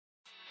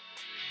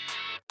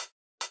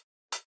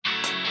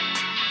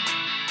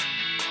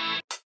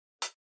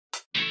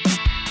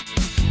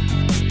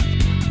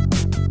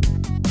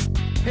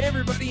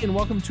and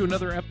welcome to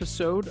another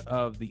episode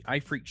of the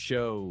iPhreak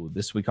Show.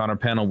 This week on our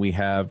panel, we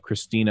have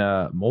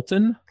Christina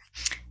Moulton.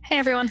 Hey,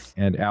 everyone.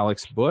 And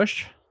Alex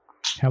Bush.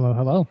 Hello,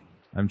 hello.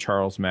 I'm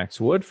Charles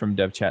Max Wood from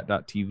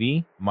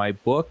devchat.tv. My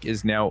book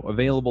is now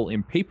available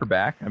in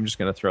paperback. I'm just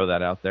going to throw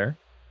that out there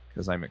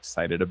because I'm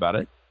excited about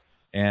it.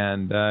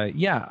 And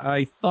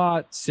I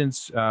thought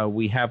since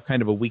we have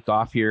kind of a week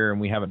off here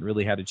and we haven't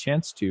really had a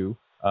chance to,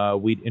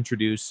 we'd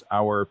introduce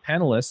our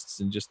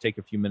panelists and just take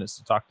a few minutes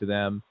to talk to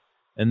them.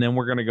 And then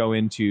we're going to go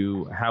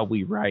into how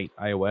we write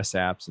iOS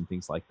apps and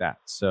things like that.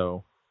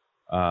 So,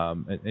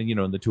 and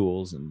the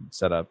tools and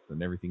setup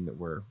and everything that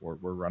we're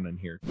running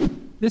here.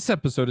 This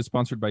episode is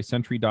sponsored by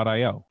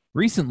Sentry.io.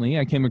 Recently,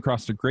 I came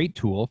across a great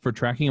tool for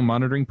tracking and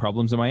monitoring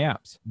problems in my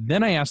apps.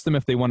 Then I asked them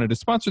if they wanted to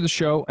sponsor the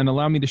show and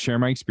allow me to share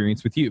my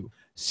experience with you.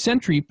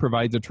 Sentry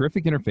provides a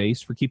terrific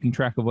interface for keeping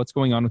track of what's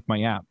going on with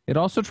my app. It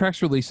also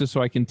tracks releases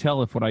so I can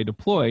tell if what I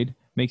deployed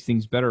makes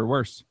things better or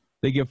worse.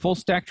 They give full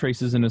stack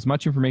traces and as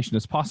much information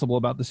as possible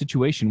about the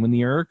situation when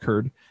the error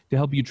occurred to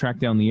help you track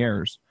down the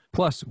errors.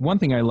 Plus, one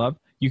thing I love,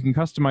 you can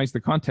customize the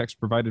context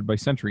provided by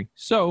Sentry.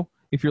 So,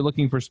 if you're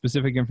looking for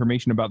specific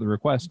information about the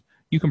request,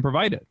 you can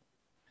provide it.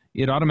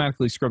 It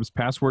automatically scrubs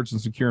passwords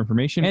and secure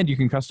information, and you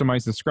can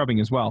customize the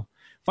scrubbing as well.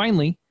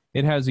 Finally,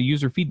 it has a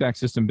user feedback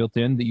system built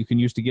in that you can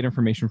use to get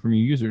information from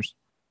your users.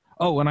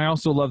 Oh, and I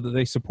also love that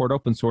they support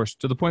open source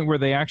to the point where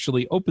they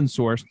actually open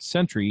sourced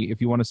Sentry if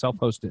you want to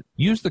self-host it.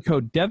 Use the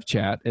code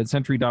DEVCHAT at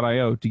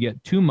Sentry.io to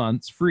get 2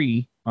 months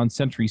free on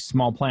Sentry's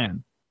small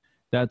plan.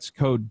 That's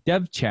code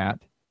DEVCHAT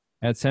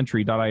at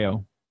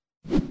Sentry.io.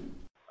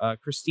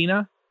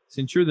 Christina,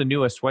 since you're the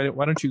newest, why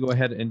don't you go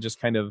ahead and just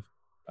kind of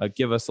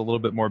give us a little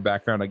bit more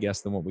background, I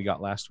guess, than what we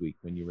got last week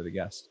when you were the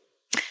guest.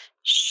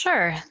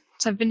 Sure.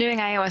 So I've been doing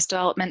iOS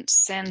development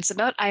since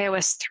about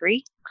iOS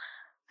 3.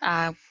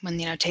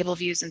 When table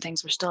views and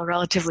things were still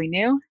relatively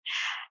new,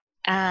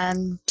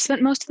 and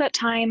spent most of that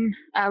time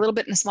a little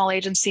bit in a small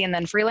agency and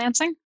then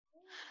freelancing.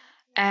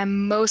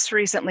 And most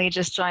recently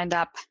just joined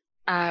up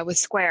with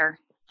Square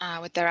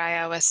with their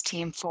iOS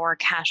team for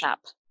Cash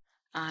App.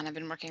 And I've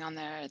been working on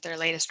their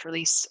latest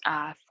release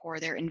for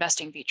their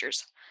investing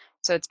features.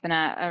 So it's been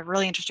a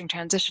really interesting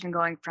transition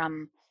going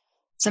from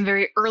some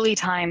very early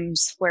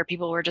times where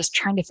people were just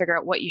trying to figure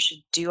out what you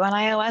should do on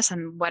iOS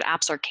and what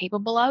apps are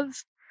capable of,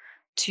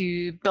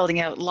 to building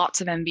out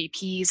lots of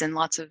MVPs and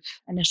lots of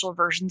initial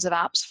versions of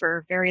apps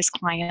for various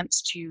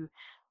clients, to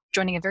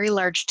joining a very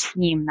large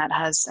team that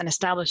has an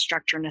established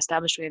structure, an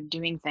established way of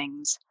doing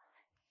things,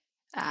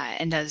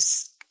 and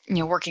does,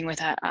 working with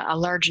a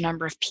large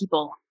number of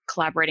people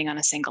collaborating on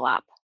a single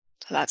app.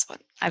 So that's what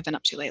I've been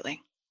up to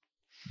lately.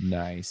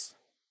 Nice.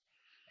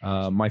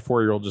 My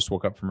 4-year-old just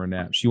woke up from her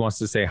nap. She wants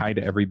to say hi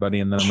to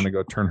everybody, and then I'm going to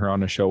go turn her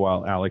on a show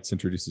while Alex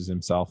introduces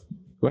himself.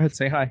 Go ahead,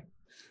 say hi.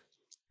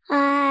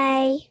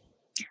 Hi.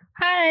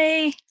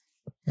 Hi.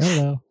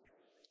 Hello.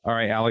 All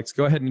right, Alex,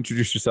 go ahead and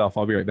introduce yourself.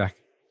 I'll be right back.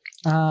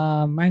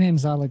 My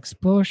name's Alex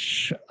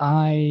Bush.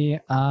 I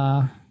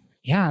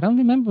don't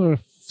remember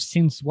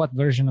since what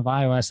version of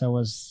iOS I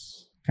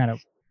was kind of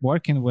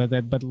working with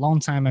it, but a long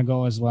time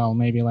ago as well,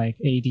 maybe like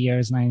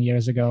 9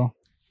 years ago.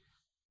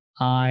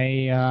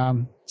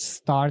 I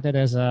started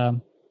as a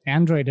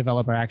Android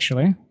developer,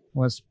 actually.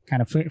 Was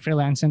kind of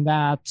freelancing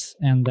that,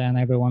 and then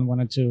everyone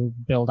wanted to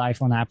build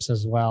iPhone apps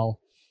as well.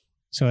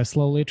 So I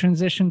slowly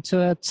transitioned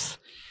to it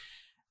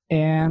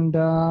and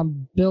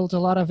built a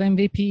lot of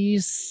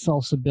MVPs,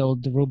 also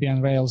built the Ruby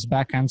on Rails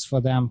backends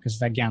for them,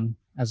 because again,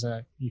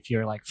 if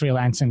you're like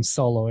freelancing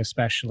solo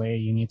especially,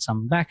 you need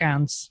some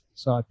backends.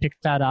 So I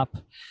picked that up.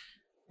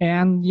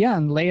 And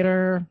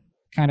later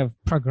kind of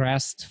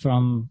progressed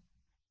from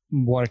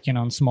working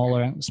on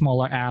smaller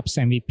apps,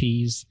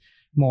 MVPs,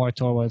 more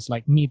towards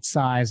like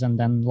mid-size and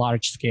then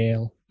large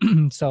scale.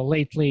 So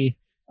lately,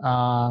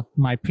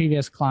 my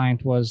previous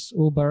client was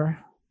Uber,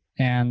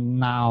 and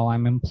now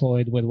I'm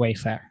employed with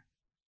Wayfair.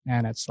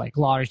 And it's like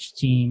large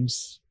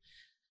teams,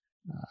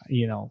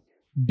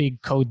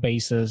 big code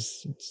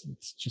bases.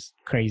 It's just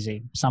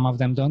crazy. Some of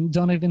them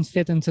don't even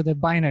fit into the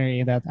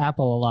binary that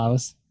Apple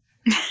allows.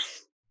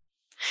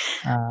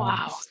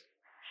 Wow.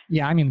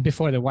 Yeah, I mean,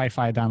 before the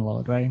Wi-Fi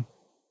download, right?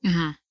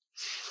 Mm-hmm.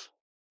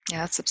 Yeah,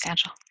 that's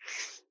substantial.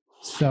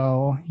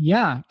 So,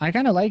 yeah, I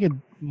kind of like it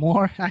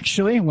more,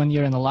 actually, when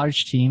you're in a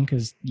large team,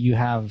 because you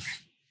have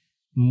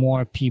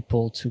more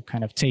people to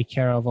kind of take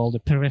care of all the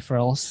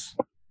peripherals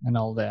and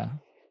all the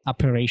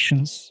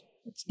operations.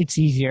 It's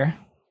easier.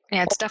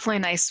 Yeah, it's definitely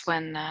nice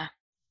when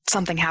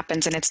something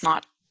happens and it's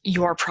not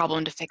your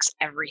problem to fix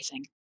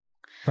everything.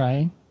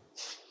 Right.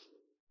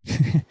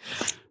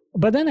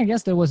 But then I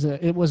guess there was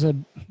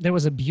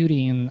a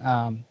beauty in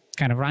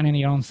kind of running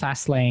your own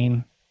fast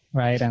lane,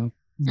 right? And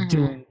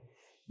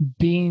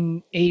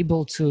being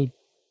able to,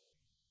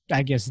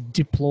 I guess,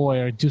 deploy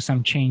or do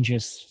some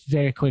changes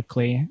very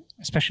quickly,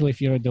 especially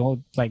if you're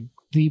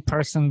the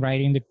person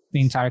writing the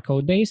entire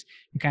code base.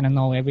 You kind of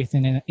know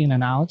everything in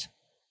and out.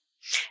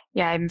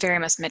 Yeah, I'm very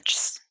much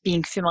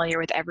being familiar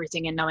with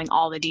everything and knowing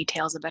all the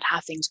details about how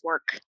things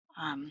work.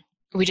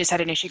 We just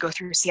had an issue go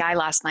through CI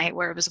last night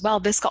where it was,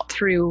 this got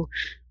through,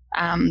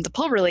 the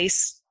pull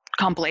release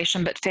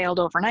compilation, but failed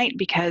overnight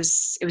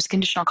because it was a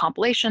conditional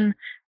compilation,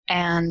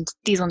 and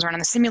these ones are on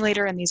the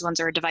simulator, and these ones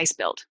are a device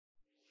build.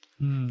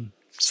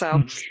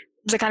 So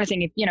it's the kind of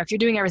thing, if you're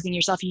doing everything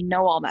yourself, you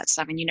know all that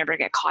stuff, and you never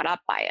get caught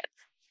up by it.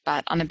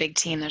 But on a big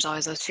team, there's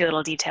always those few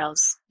little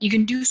details. You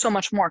can do so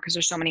much more because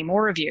there's so many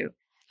more of you.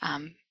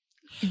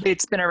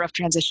 It's been a rough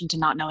transition to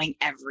not knowing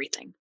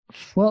everything.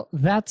 Well,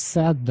 that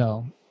said,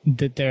 though,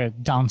 that there are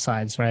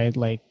downsides, right?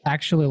 Like,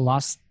 actually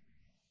last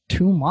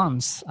 2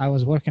 months, I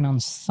was working on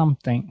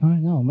something. I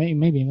don't know,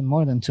 maybe even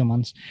more than 2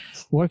 months,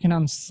 working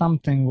on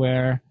something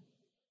where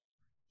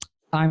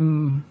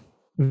I'm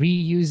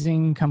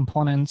reusing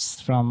components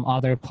from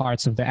other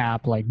parts of the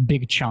app, like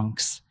big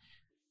chunks.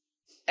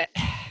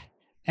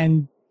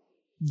 And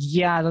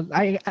yeah,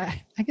 I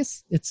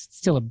guess it's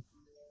still a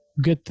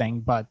good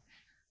thing, but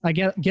I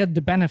get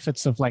the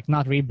benefits of like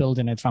not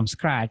rebuilding it from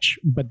scratch,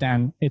 but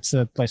then it's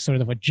a like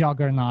sort of a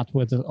juggernaut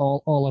with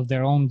all of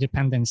their own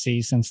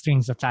dependencies and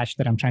strings attached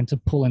that I'm trying to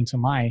pull into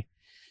my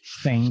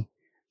thing.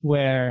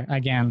 Where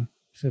again,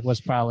 if it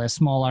was probably a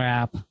smaller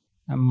app,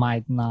 I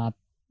might not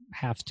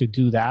have to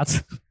do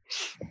that.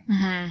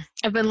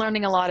 I've been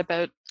learning a lot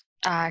about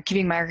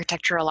keeping my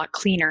architecture a lot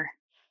cleaner,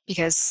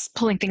 because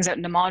pulling things out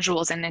into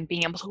modules and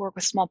being able to work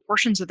with small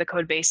portions of the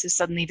code base is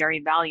suddenly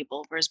very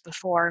valuable. Whereas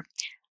before,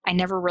 I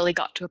never really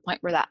got to a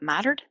point where that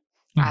mattered.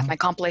 If my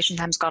compilation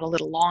times got a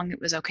little long,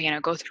 it was okay,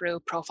 go through,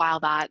 profile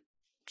that,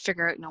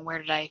 figure out, where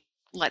did I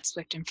let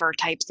Swift infer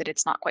types that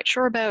it's not quite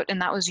sure about, and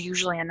that was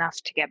usually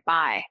enough to get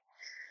by.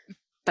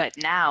 But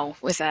now,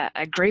 with a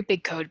great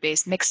big code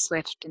base, mixed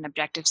Swift and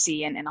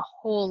Objective-C, and a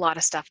whole lot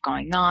of stuff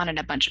going on, and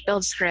a bunch of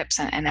build scripts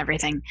and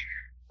everything,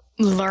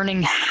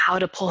 learning how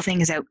to pull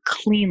things out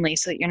cleanly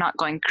so that you're not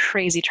going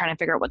crazy trying to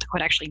figure out what the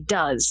code actually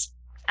does.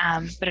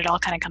 But it all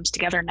kind of comes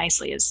together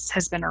nicely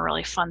has been a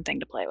really fun thing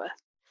to play with.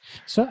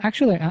 So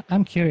actually,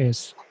 I'm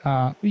curious.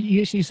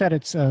 You said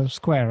it's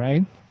Square,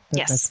 right?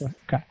 Yes.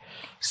 Okay.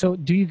 So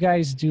do you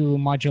guys do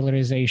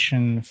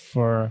modularization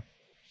for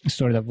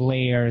sort of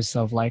layers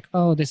of like,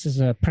 oh, this is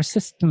a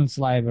persistence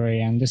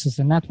library, and this is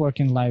a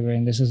networking library,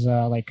 and this is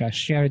like a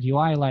shared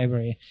UI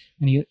library,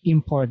 and you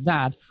import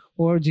that?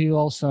 Or do you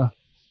also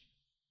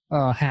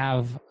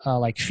have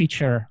like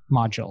feature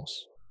modules?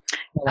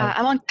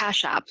 I'm on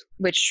Cash App,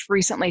 which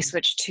recently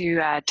switched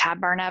to tab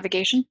bar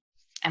navigation,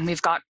 and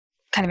we've got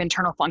kind of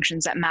internal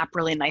functions that map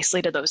really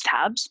nicely to those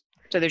tabs.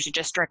 So there's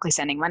just directly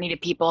sending money to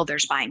people,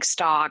 there's buying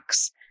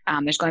stocks,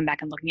 there's going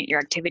back and looking at your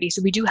activity.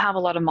 So we do have a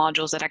lot of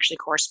modules that actually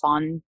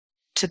correspond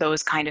to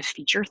those kind of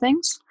feature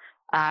things,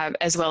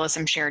 as well as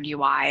some shared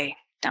UI,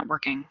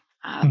 networking,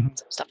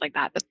 stuff like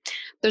that. But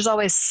there's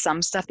always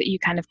some stuff that you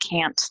kind of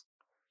can't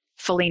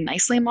fully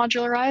nicely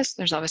modularize.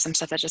 There's always some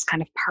stuff that's just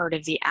kind of part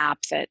of the app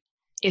that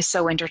is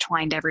so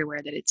intertwined everywhere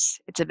that it's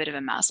a bit of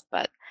a mess.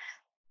 But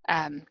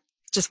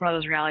just one of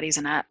those realities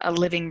in a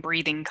living,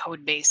 breathing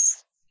code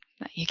base.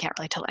 You can't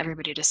really tell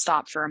everybody to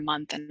stop for a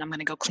month and I'm going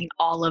to go clean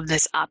all of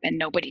this up and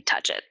nobody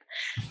touch it.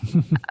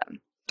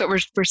 But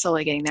we're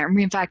slowly getting there.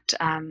 In fact,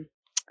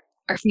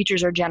 our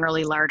features are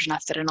generally large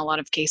enough that in a lot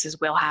of cases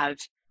we'll have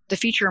the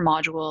feature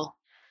module,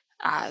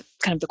 kind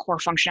of the core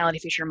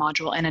functionality feature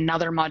module, and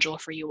another module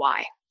for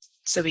UI.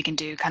 So we can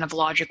do kind of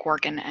logic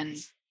work and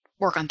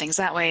work on things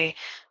that way,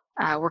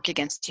 work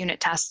against unit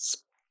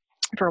tests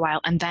for a while,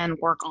 and then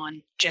work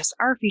on just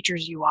our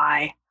features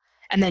UI.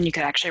 And then you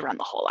could actually run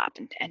the whole app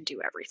and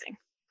do everything.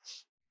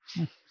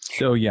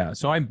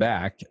 So I'm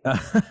back.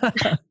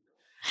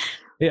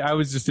 Yeah, I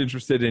was just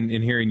interested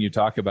in hearing you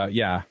talk about,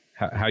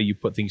 how you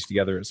put things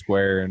together at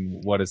Square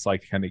and what it's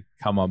like to kind of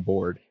come on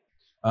board.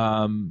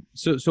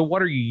 So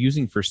what are you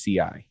using for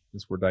CI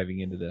as we're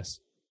diving into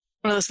this?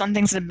 One of those fun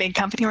things in a big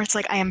company where it's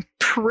like, I am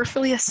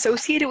peripherally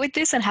associated with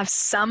this and have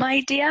some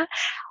idea.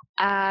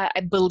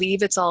 I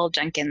believe it's all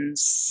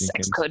Jenkins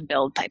Xcode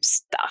build type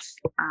stuff.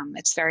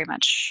 It's very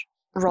much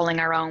rolling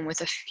our own with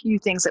a few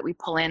things that we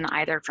pull in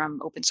either from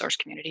open source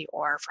community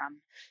or from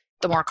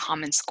the more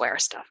common Square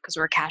stuff. Because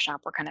we're a Cash App,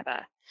 we're kind of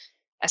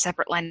a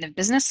separate line of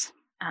business,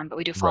 but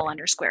we do fall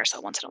under Square. So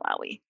once in a while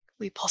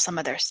we pull some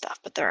of their stuff,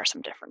 but there are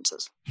some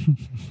differences.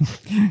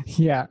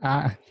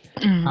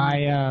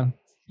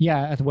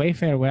 At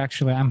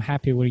Wayfair, I'm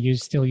happy we're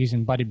still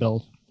using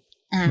BuddyBuild.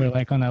 We're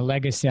like on a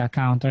legacy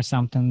account or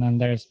something,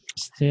 and there's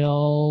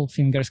still,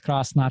 fingers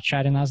crossed, not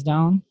shutting us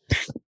down.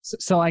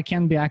 So I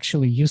can be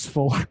actually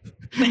useful.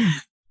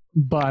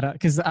 But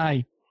because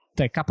a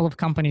couple of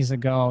companies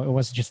ago, it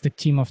was just a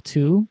team of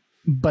 2,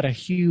 but a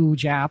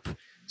huge app.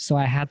 So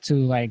I had to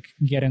like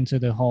get into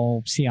the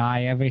whole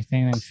CI,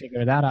 everything, and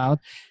figure that out.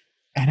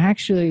 And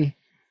actually,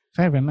 if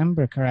I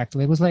remember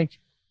correctly, it was like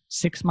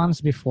 6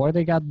 months before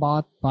they got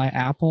bought by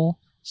Apple.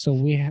 So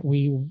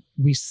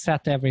we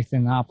set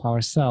everything up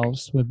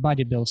ourselves with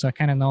BuddyBuild, so I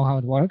kind of know how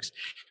it works.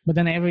 But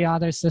then every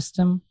other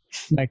system,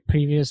 like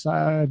previous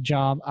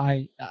job,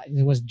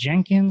 it was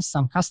Jenkins,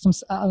 some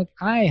customs.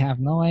 I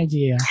have no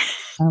idea.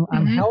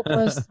 I'm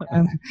helpless.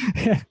 And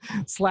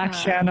Slack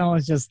channel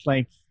is just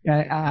like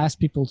I ask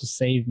people to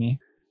save me.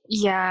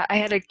 Yeah, I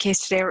had a case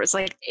today where it was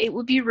like, it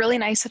would be really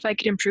nice if I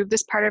could improve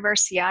this part of our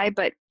CI,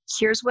 but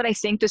here's what I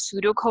think the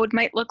pseudocode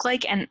might look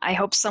like, and I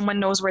hope someone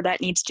knows where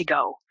that needs to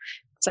go.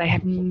 So I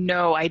have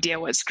no idea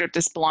what script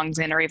this belongs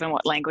in or even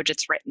what language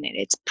it's written in.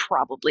 It's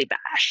probably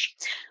Bash.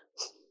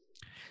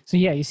 So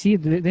yeah, you see,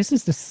 this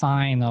is the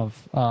sign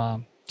of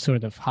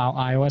sort of how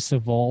iOS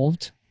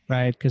evolved,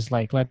 right? Because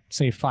like, let's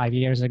say 5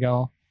 years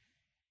ago,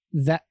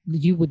 that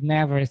you would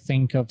never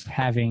think of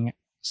having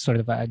sort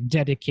of a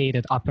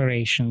dedicated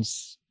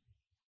operations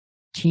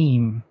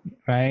team,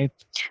 right?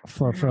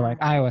 For like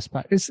iOS,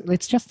 but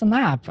it's just an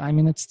app. I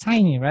mean, it's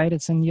tiny, right?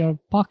 It's in your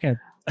pocket.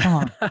 Come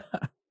on.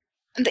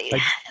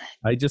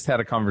 I just had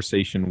a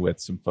conversation with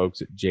some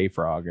folks at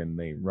JFrog, and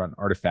they run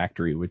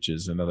Artifactory, which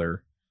is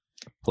another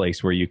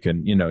place where you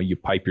can, you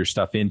pipe your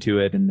stuff into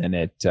it, and then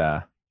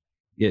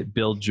it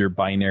builds your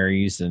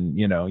binaries, and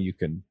you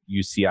can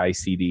use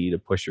CI/CD to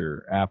push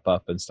your app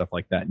up and stuff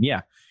like that. And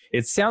yeah,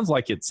 it sounds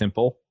like it's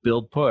simple,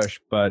 build push,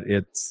 but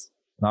it's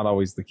not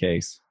always the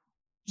case.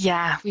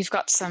 Yeah, we've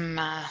got some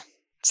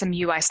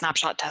UI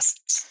snapshot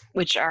tests,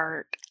 which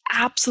are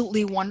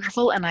absolutely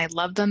wonderful, and I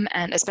love them.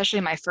 And especially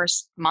my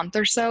first month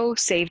or so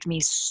saved me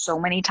so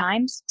many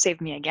times,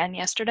 saved me again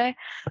yesterday.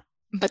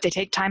 But they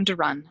take time to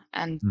run,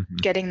 and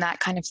getting that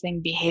kind of thing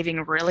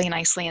behaving really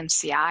nicely in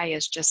CI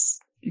is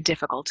just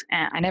difficult.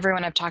 And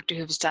everyone I've talked to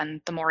who's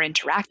done the more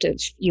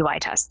interactive UI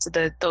tests,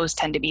 those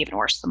tend to be even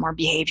worse. The more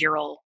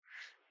behavioral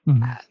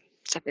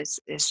stuff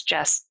is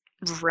just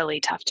really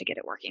tough to get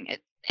it working.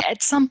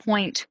 At some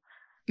point,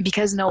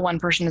 because no one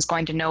person is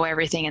going to know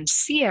everything and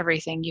see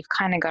everything, you've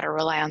kind of got to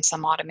rely on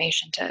some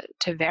automation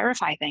to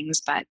verify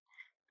things, but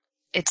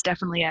it's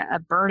definitely a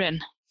burden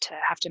to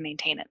have to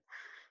maintain it.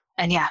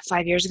 And yeah,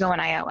 5 years ago in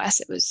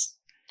iOS, it was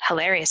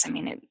hilarious. I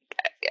mean,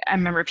 I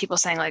remember people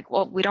saying like,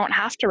 well, we don't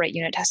have to write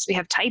unit tests. We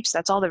have types.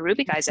 That's all the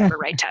Ruby guys ever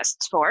write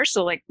tests for.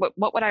 So like,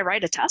 what would I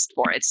write a test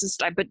for? It's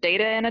just, I put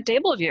data in a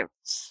table view.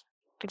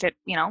 If it,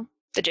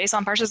 the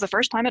JSON parses the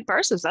first time it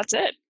parses, that's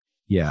it.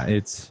 Yeah,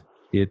 it's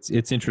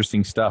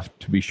interesting stuff,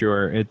 to be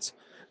sure. It's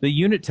the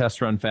unit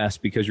tests run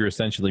fast because you're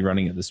essentially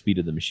running at the speed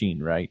of the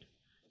machine, right?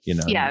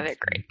 Yeah, they're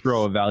great.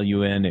 Throw a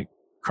value in, it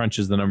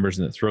crunches the numbers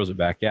and it throws it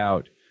back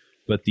out.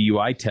 But the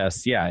UI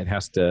tests, yeah, it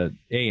has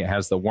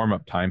the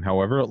warm-up time,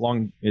 however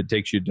long it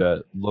takes you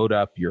to load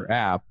up your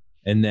app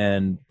and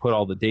then put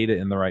all the data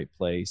in the right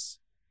place.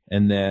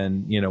 And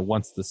then,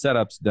 once the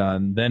setup's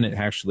done, then it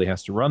actually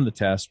has to run the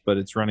test, but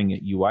it's running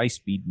at UI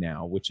speed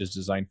now, which is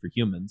designed for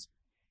humans.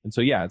 And so,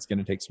 yeah, it's going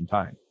to take some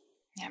time.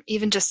 Yeah,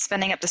 even just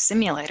spinning up the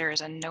simulator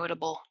is a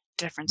notable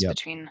difference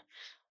between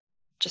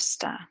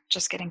just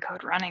getting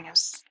code running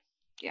is,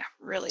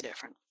 really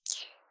different.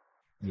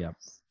 Yep.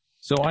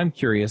 So I'm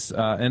curious,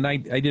 and I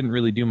didn't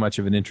really do much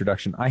of an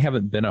introduction. I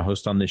haven't been a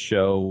host on this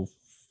show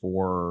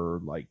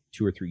for like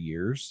 2 or 3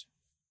 years,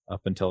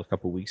 up until a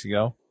couple of weeks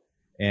ago.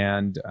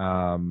 And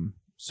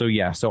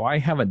so I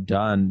haven't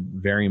done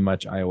very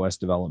much iOS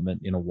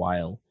development in a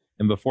while.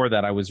 And before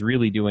that, I was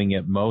really doing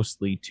it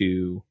mostly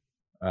to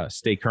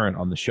stay current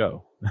on the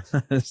show.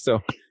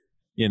 So,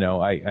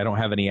 I don't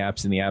have any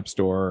apps in the App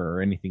Store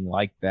or anything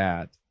like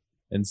that.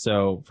 And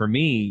so for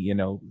me,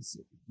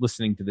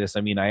 listening to this,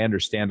 I mean, I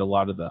understand a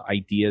lot of the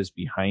ideas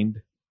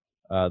behind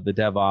the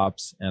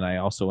DevOps, and I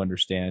also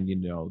understand,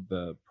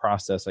 the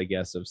process, I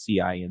guess, of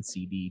CI and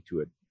CD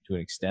to an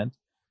extent.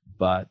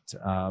 But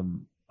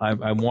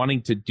I'm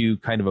wanting to do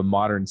kind of a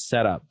modern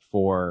setup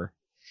for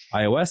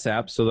iOS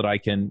apps so that I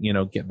can,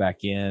 get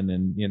back in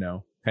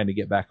and, kind of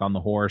get back on the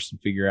horse and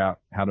figure out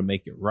how to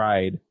make it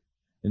ride.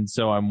 And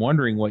so I'm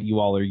wondering what you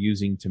all are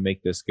using to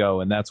make this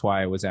go. And that's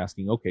why I was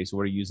asking, okay, so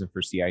what are you using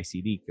for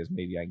CI/CD? Because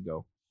maybe I can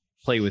go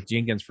play with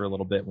Jenkins for a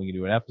little bit and we can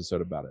do an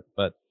episode about it.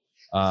 But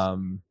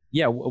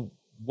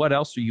what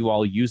else are you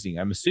all using?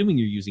 I'm assuming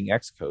you're using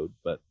Xcode,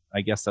 but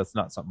I guess that's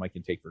not something I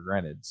can take for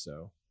granted.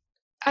 So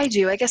I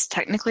do. I guess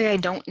technically I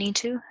don't need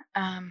to.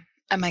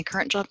 At my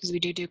current job, because we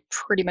do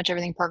pretty much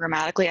everything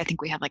programmatically, I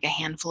think we have like a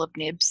handful of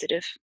nibs that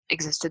have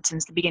existed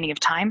since the beginning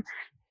of time.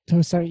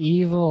 Those are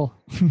evil.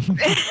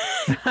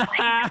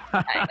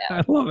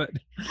 I love it.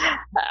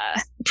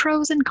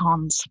 Pros and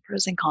cons.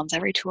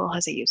 Every tool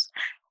has a use.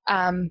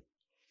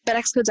 But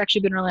Xcode's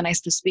actually been really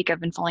nice this week.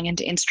 I've been falling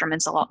into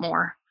instruments a lot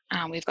more.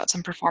 We've got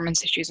some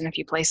performance issues in a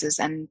few places,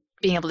 and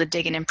being able to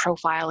dig in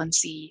profile and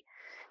see,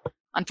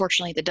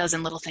 unfortunately, the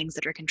dozen little things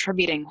that are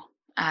contributing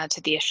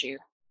to the issue.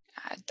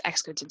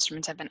 Xcode's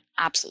instruments have been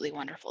absolutely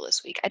wonderful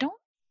this week. I don't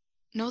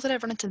know that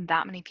I've run into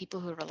that many people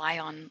who rely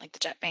on like the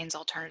JetBrains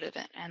alternative,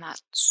 and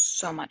that's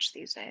so much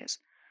these days.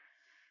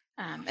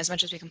 As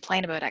much as we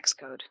complain about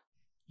Xcode.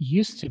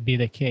 Used to be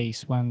the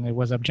case when it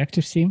was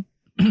Objective-C.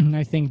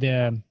 I think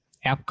the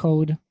app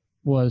code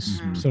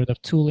was sort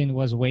of tooling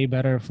was way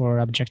better for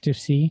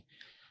Objective-C.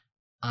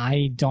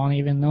 I don't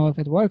even know if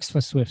it works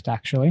for Swift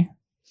actually.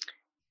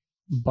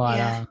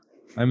 But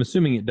I'm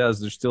assuming it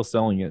does. They're still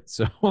selling it.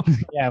 So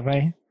yeah,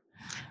 right.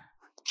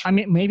 I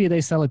mean, maybe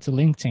they sell it to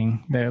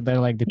LinkedIn. They're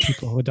like the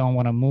people who don't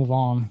want to move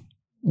on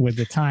with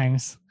the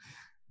times,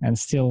 and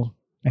still,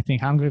 I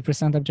think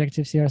 100%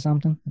 Objective-C or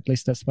something. At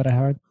least that's what I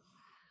heard.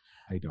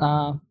 I don't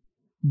know.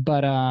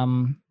 But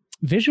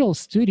Visual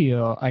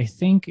Studio, I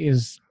think,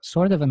 is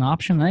sort of an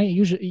option. I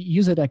usually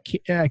use it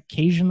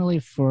occasionally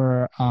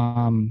for,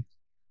 to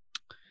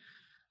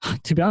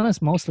be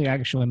honest, mostly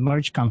actually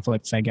merge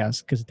conflicts, I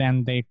guess, because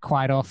then the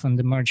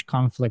merge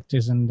conflict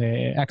is in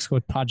the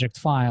Xcode project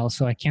file,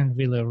 so I can't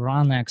really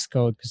run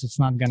Xcode because it's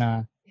not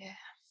gonna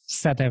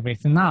set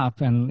everything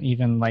up and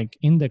even like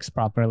index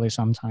properly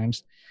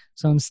sometimes.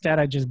 So instead,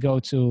 I just go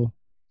to,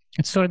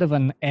 it's sort of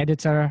an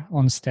editor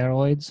on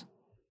steroids,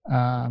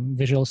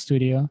 Visual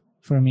Studio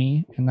for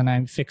me, and then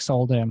I fix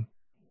all the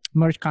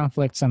merge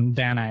conflicts, and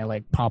then I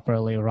like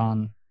properly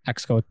run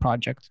Xcode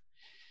project.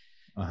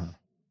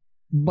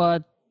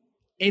 But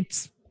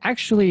it's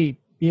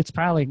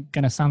probably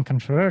going to sound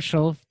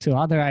controversial to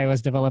other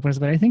iOS developers,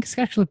 but I think it's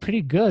actually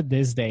pretty good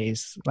these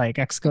days. Like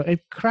Xcode,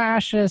 it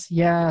crashes.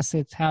 Yes,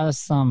 it has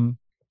some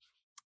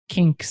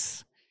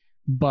kinks,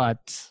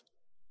 but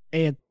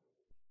it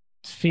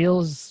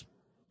feels,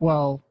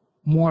 well,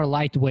 more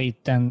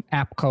lightweight than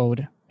app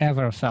code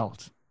ever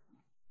felt.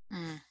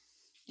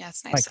 Yeah,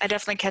 it's nice. I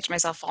definitely catch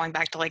myself falling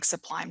back to like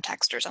Sublime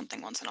Text or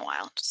something once in a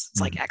while. It's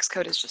like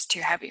Xcode is just too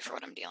heavy for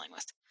what I'm dealing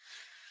with.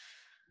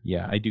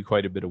 Yeah, I do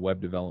quite a bit of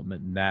web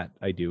development, and that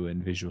I do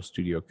in Visual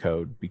Studio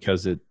Code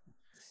because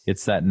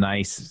it's that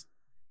nice.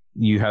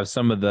 You have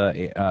some of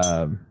the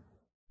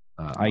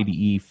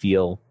IDE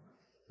feel,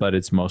 but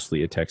it's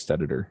mostly a text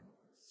editor.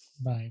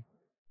 Right.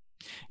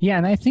 Yeah,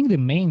 and I think the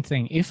main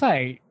thing,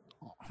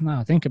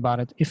 now think about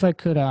it, if I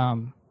could,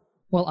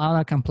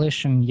 auto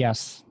completion,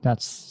 yes,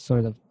 that's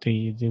sort of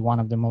the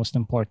one of the most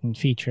important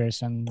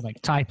features, and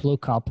like type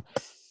lookup.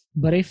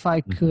 But if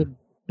I could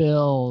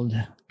build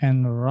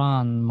and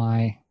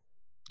run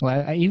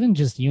even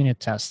just unit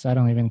tests, I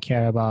don't even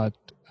care about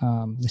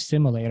the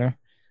simulator,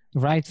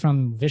 right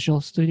from Visual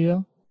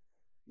Studio,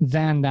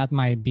 then that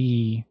might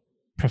be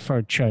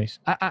preferred choice.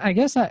 I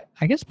guess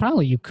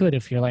probably you could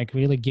if you're like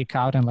really geek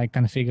out and like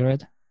configure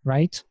it,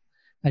 right?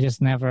 I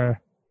just never.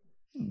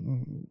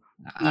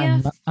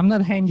 I'm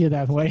not handy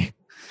that way.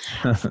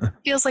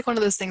 Feels like one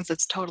of those things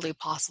that's totally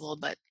possible,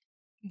 but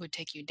would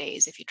take you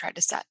days if you tried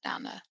to sat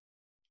down to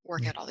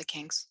work out all the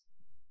kinks.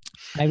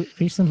 I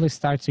recently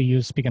started to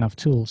use, speaking of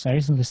tools,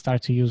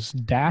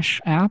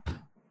 Dash app.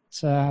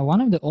 It's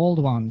one of the old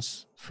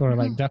ones for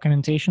like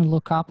documentation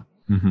lookup.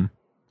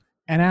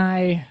 And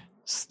I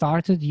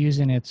started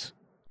using it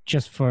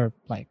just for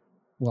like,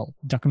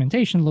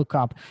 documentation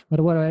lookup.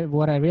 But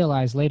what I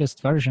realized,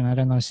 latest version, I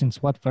don't know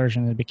since what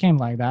version it became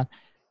like that,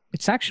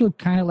 it's actually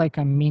kind of like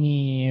a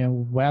mini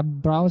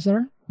web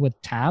browser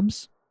with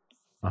tabs.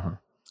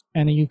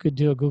 And you could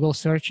do a Google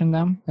search in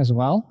them as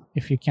well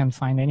if you can't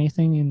find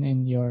anything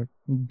in your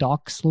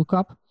docs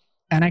lookup.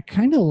 And I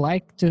kind of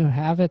like to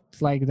have it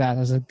like that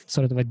as a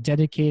sort of a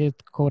dedicated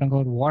quote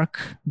unquote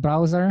work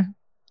browser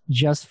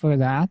just for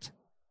that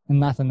and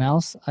nothing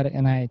else.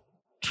 And I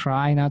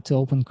try not to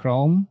open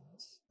Chrome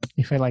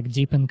if I like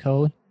deepen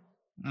code.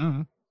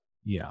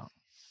 Yeah.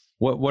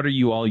 What are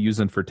you all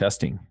using for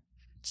testing?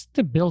 It's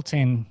the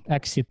built-in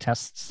exit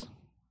tests,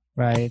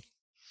 right?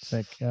 It's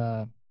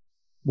like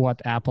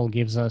what Apple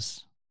gives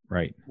us,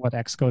 right? What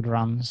Xcode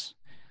runs.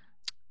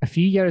 A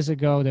few years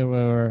ago, there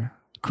were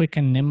Quick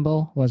and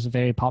Nimble was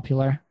very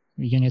popular.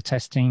 Unit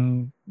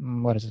testing,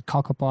 what is it,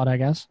 CocoaPod, I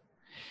guess.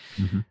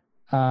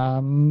 I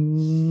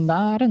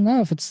don't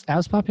know if it's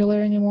as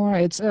popular anymore.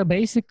 It's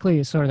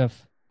basically sort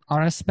of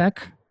RSpec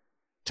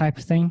type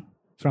thing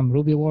from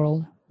Ruby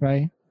World,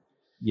 right?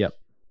 Yep.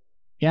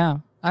 Yeah,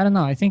 I don't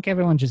know. I think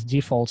everyone just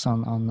defaults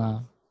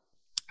on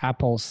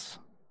Apple's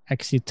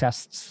exit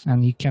tests,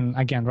 and you can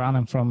again run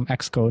them from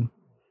Xcode.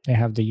 They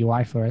have the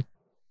UI for it.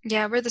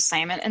 Yeah, we're the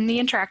same, and the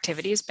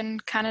interactivity has been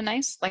kind of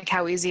nice. Like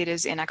how easy it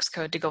is in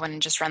Xcode to go in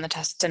and just run the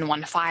tests in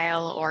one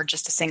file or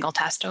just a single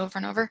test over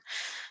and over.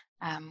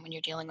 When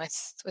you're dealing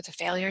with a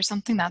failure or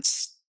something,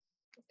 that's,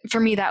 for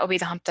me, that would be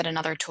the hump that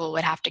another tool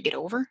would have to get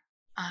over,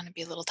 and it'd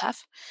be a little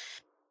tough.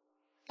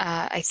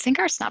 I think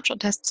our snapshot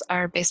tests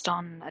are based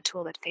on a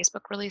tool that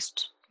Facebook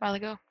released a while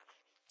ago.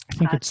 I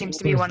think it seems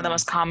to be one of the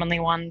most commonly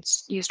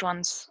used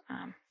ones.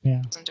 Yeah.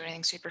 It doesn't do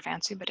anything super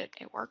fancy, but it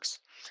works.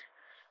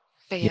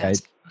 But yeah,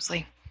 it's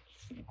mostly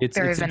it's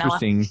very vanilla.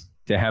 Interesting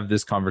to have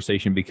this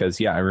conversation because,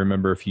 I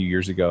remember a few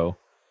years ago,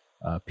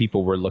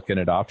 people were looking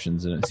at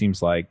options, and it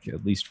seems like,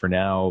 at least for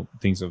now,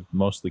 things have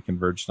mostly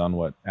converged on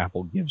what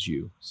Apple gives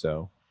you.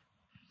 So,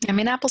 I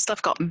mean, Apple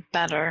stuff got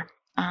better,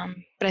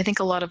 but I think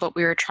a lot of what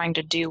we were trying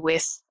to do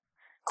with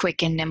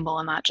Quick and Nimble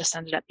and that just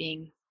ended up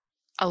being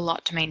a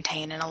lot to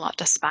maintain and a lot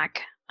to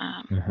spec.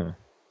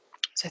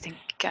 So I think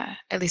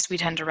at least we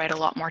tend to write a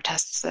lot more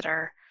tests that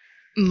are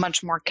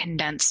much more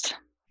condensed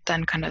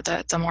than kind of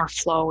the more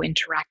flow,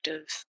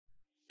 interactive,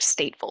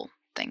 stateful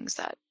things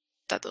that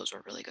those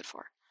were really good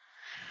for.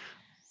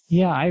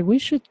 Yeah, I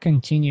wish it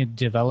continued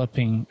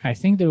developing. I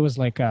think there was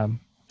like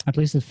at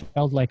least it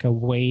felt like a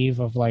wave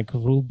of like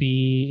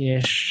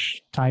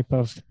Ruby-ish type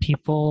of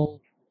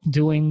people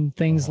doing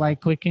things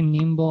like Quick and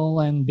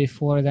Nimble, and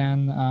before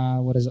then,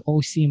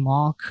 OC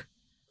Mock,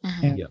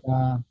 and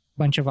a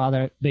bunch of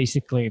other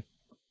basically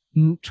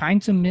trying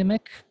to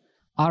mimic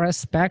RS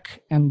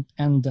Spec and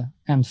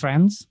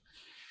friends,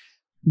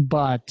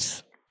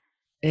 but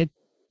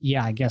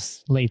I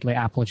guess lately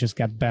Apple just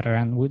got better,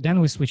 and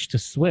then we switched to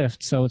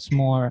Swift, so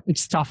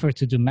it's tougher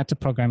to do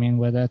metaprogramming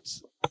with it.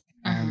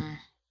 And,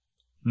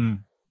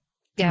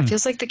 Yeah, it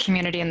feels like the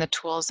community and the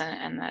tools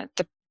and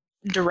the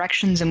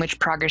directions in which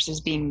progress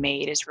is being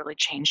made has really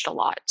changed a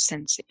lot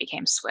since it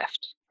became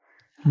Swift.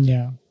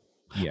 Yeah.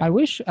 I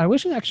wish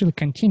it actually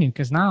continued,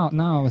 because now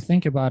I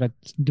think about it,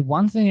 the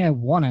one thing I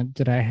wanted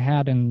that I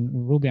had in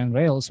Ruby on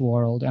Rails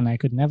world and I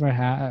could never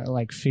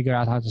figure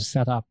out how to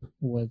set up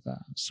with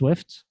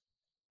Swift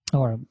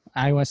or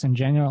iOS in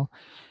general,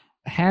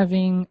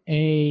 having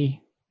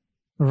a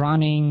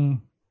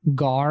running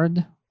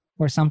guard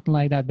or something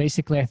like that,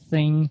 basically a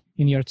thing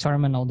in your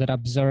terminal that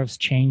observes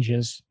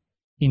changes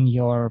in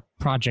your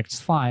project's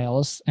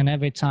files, and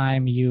every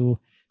time you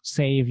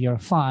save your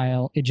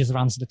file, it just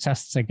runs the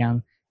tests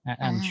again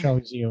and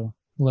shows you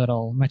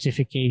little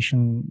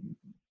notification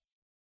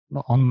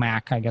on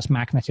Mac, I guess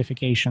Mac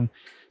notification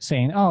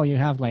saying, oh, you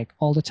have like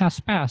all the tests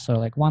passed, or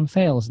like one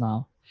fails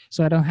now.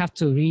 So I don't have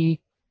to re-hit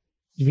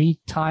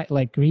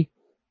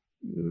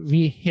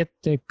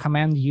the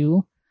command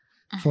U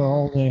for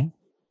all the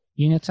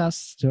unit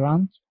tests to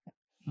run.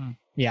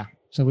 Yeah.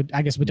 So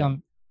I guess we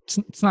don't,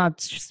 it's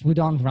not, we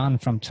don't run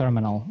from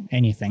terminal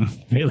anything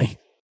really.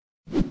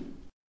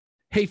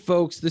 Hey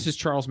folks, this is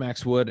Charles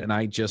Max Wood, and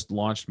I just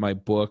launched my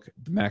book,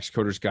 The Max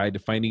Coder's Guide to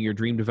Finding Your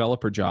Dream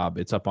Developer Job.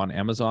 It's up on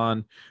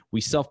Amazon. We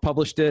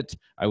self-published it.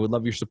 I would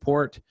love your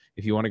support.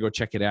 If you want to go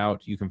check it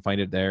out, you can find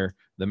it there,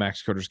 The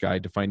Max Coder's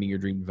Guide to Finding Your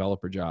Dream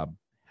Developer Job.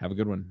 Have a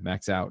good one.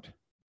 Max out.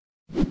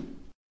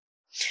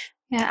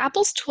 Yeah,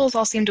 Apple's tools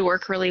all seem to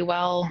work really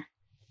well,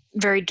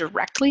 very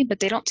directly,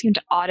 but they don't seem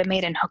to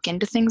automate and hook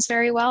into things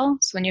very well.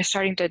 So when you're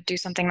starting to do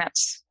something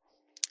that's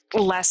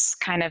less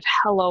kind of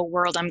hello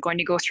world, I'm going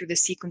to go through the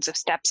sequence of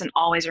steps and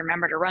always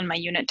remember to run my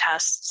unit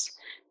tests,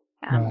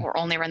 or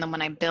only run them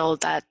when I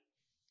build,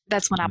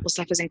 that's when Apple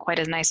stuff isn't quite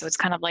as nice. So it's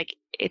kind of like,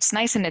 it's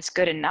nice and it's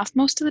good enough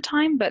most of the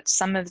time, but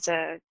some of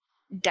the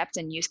depth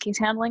and use case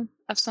handling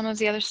of some of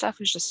the other stuff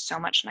is just so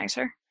much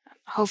nicer.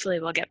 Hopefully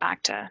we'll get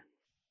back to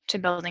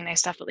building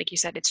nice stuff, but like you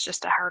said, it's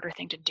just a harder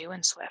thing to do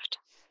in Swift.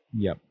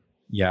 Yep.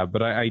 Yeah,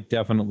 but I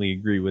definitely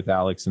agree with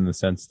Alex in the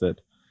sense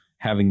that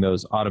having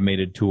those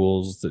automated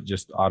tools that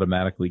just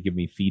automatically give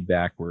me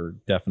feedback were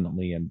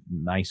definitely a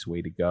nice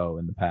way to go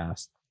in the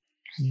past.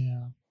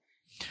 Yeah.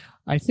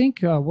 I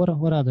think what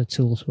other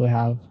tools we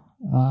have?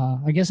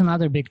 I guess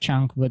another big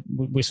chunk, but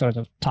we sort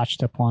of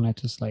touched upon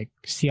it, is like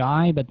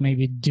CI, but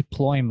maybe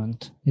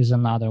deployment is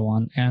another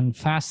one. And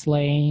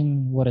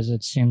Fastlane, what is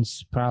it,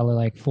 since probably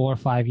like 4 or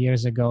 5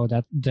 years ago,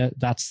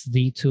 that's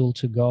the tool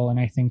to go. And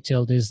I think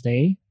till this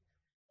day,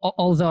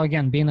 although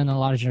again, being in a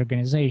large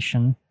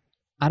organization,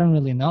 I don't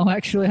really know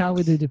actually how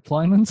we do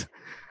deployment.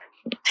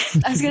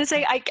 I was going to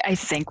say, I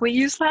think we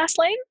use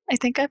Fastlane. I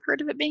think I've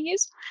heard of it being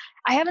used.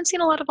 I haven't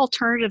seen a lot of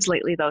alternatives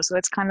lately, though, so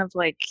it's kind of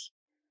like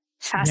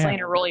Fastlane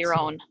or Roll Your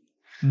Own,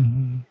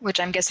 which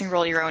I'm guessing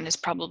Roll Your Own is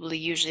probably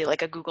usually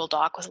like a Google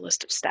Doc with a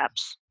list of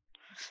steps.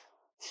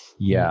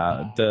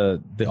 Yeah,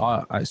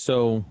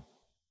 so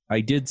I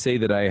did say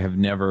that I have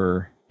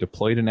never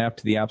deployed an app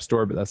to the App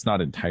Store, but that's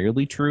not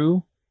entirely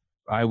true.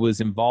 I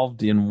was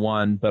involved in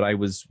one, but I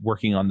was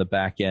working on the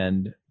back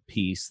end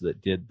piece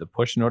that did the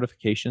push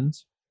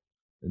notifications.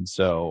 And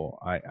so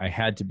I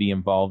had to be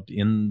involved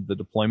in the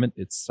deployment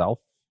itself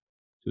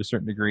to a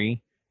certain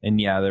degree. And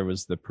yeah, there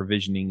was the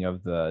provisioning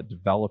of the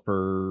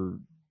developer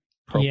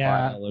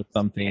profile or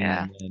something.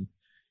 Yeah. And then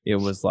it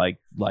was like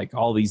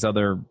all these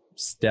other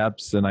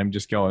steps. And I'm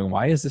just going,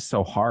 why is this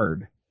so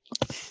hard?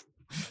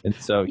 And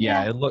so,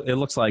 it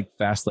looks like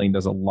Fastlane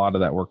does a lot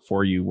of that work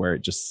for you, where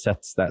it just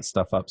sets that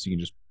stuff up so you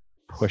can just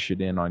push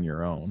it in on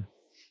your own.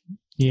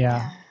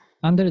 Yeah.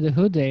 Under the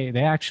hood, they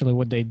actually,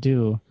 what they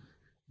do,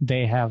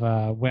 they have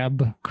a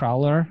web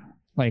crawler.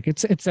 Like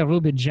it's a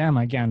Ruby gem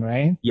again,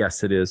 right?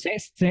 Yes, it is.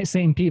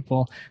 Same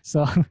people.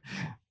 So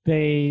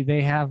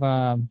they have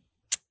a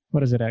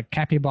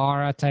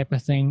capybara type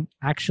of thing.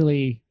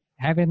 Actually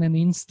having an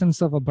instance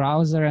of a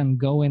browser and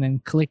going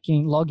and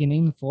logging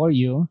in for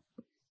you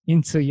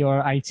into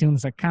your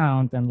iTunes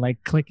account and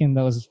like clicking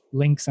those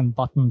links and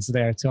buttons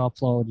there to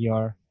upload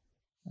your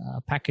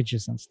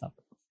packages and stuff.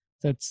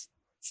 So it's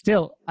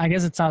still, I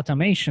guess it's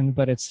automation,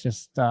 but it's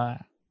just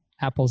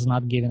Apple's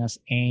not giving us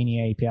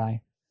any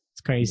API.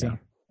 It's crazy. Yeah.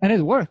 And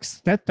it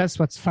works. That's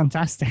what's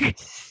fantastic.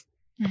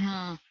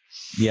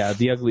 Yeah,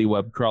 the ugly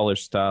web crawler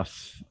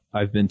stuff,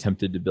 I've been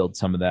tempted to build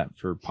some of that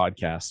for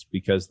podcasts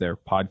because their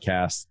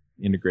podcast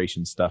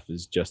integration stuff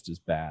is just as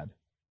bad.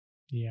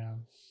 Yeah.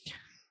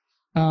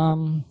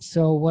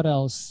 So what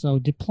else? So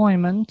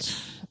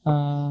deployment,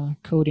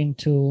 coding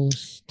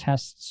tools,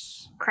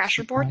 tests. Crash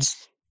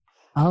reports.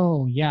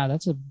 Oh, yeah,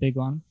 that's a big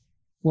one.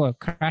 What,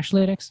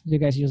 Crashlytics? Do you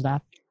guys use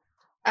that?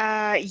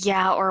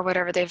 Yeah, or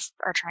whatever they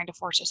are trying to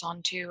force us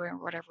onto, or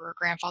whatever we're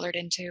grandfathered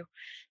into.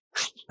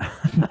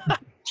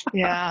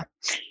 Yeah.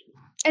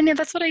 And yeah,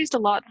 that's what I used a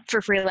lot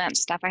for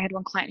freelance stuff. I had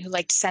one client who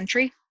liked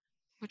Sentry,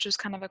 which was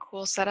kind of a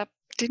cool setup.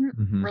 Didn't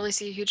Mhm. really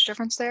see a huge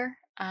difference there.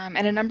 And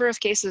a number of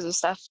cases of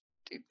stuff,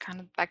 kind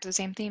of back to the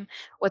same theme,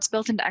 what's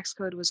built into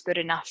Xcode was good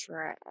enough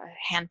for a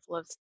handful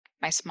of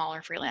my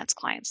smaller freelance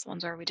clients, the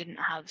ones where we didn't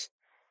have,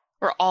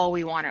 where all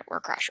we wanted were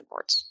crash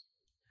reports.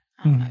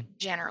 Mhm. It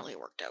generally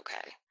worked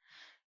okay.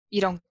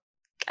 You don't,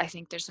 I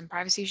think there's some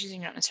privacy issues,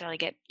 and you don't necessarily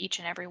get each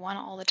and every one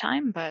all the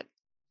time, but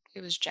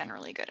it was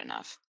generally good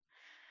enough.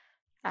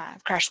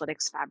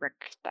 Crashlytics,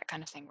 Fabric, that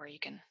kind of thing, where you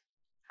can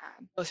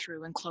go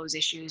through and close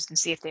issues and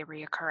see if they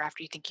reoccur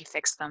after you think you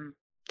fixed them.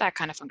 That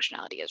kind of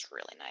functionality is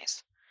really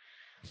nice.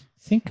 I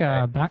think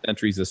back.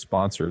 Entry's a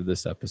sponsor of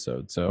this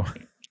episode, so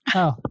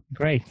Oh,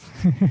 great.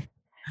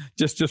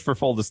 just for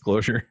full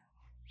disclosure.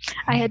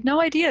 I had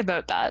no idea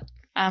about that.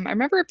 I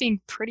remember it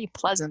being pretty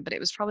pleasant, but it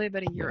was probably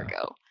about a year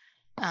ago.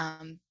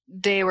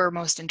 They were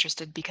most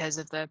interested because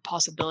of the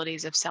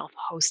possibilities of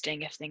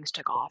self-hosting if things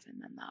took off,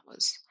 and then that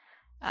was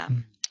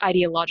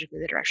ideologically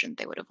the direction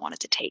they would have wanted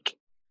to take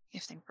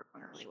if things were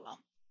going really well.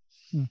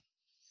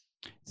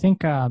 I think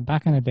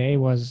back in the day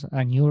was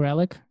a New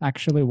Relic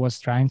actually was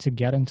trying to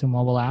get into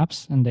mobile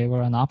apps, and they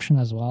were an option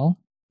as well.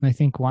 And I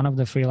think one of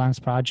the freelance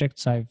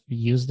projects I've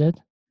used it.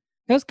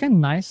 It was kind of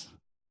nice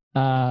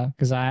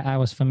because I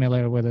was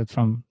familiar with it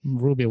from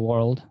Ruby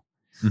World.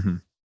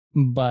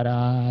 Mm-hmm. But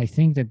I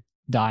think that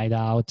died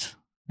out,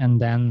 and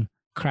then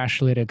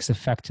Crashlytics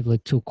effectively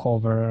took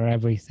over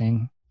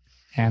everything.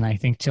 And I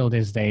think till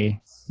this day,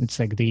 it's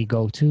like the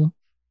go-to.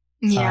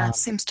 Yeah, that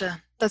seems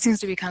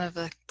to be kind of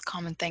a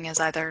common thing, is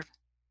either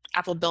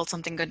Apple builds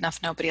something good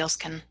enough nobody else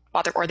can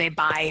bother, or they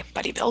buy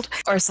Buddy Build,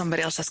 or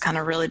somebody else just kind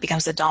of really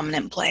becomes the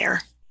dominant player.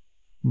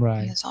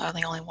 Right. There's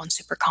only one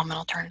super common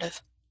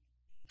alternative.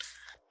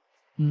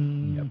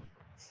 Yep.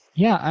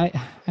 Yeah,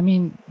 I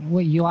mean,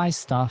 with UI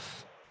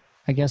stuff,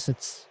 I guess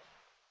it's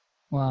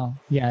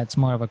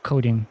more of a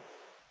coding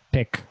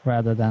pick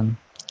rather than.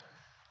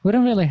 We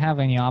don't really have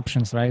any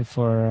options, right,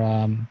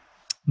 for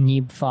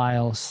NIB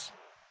files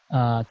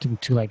to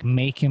like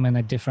make him in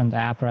a different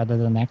app rather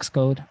than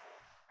Xcode.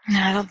 No,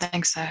 I don't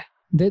think so.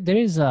 There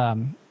is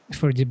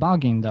for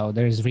debugging though.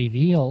 There's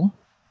Reveal.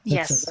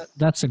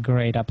 That's a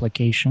great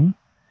application.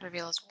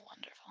 Reveal is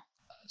wonderful.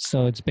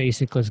 So it's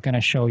going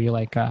to show you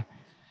like a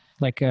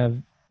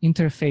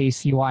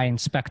interface UI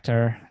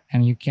inspector,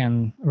 and you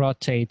can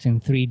rotate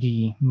in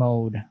 3D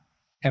mode.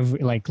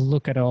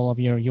 Look at all of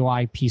your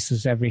UI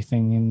pieces,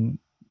 everything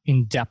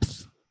in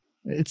depth.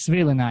 It's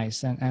really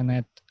nice,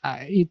 and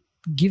it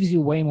gives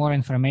you way more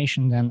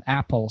information than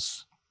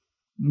Apple's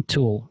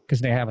tool,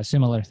 because they have a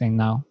similar thing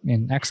now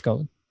in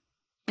Xcode.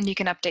 And you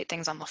can update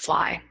things on the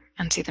fly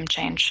and see them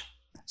change.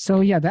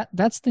 So yeah,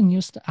 that's the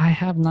new stuff. I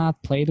have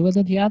not played with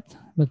it yet,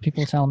 but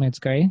people tell me it's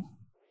great.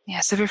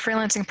 Yeah, so for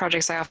freelancing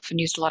projects, I often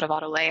used a lot of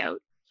auto layout.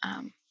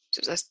 So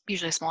it's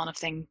usually a small enough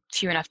thing,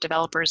 few enough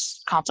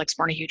developers, conflicts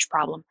weren't a huge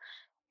problem.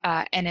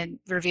 And then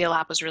Reveal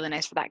app was really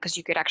nice for that, because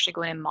you could actually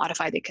go in and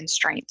modify the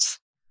constraints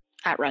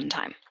at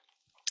runtime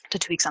to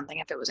tweak something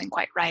if it wasn't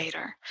quite right,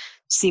 or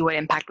see what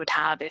impact would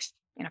have if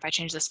I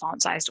change this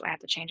font size, do I have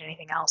to change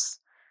anything else?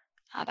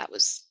 That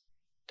was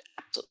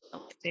absolutely a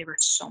favor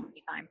so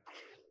many times.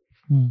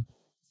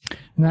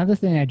 Another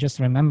thing I just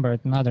remembered,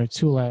 another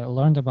tool, I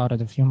learned about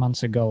it a few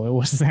months ago. It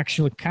was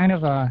actually kind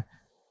of a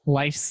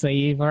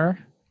lifesaver,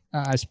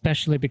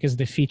 especially because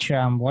the feature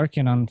I'm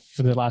working on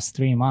for the last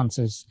 3 months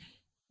is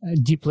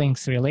deep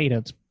links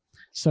related.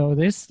 So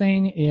this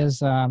thing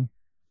is,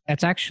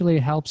 it actually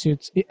helps you,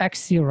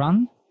 XC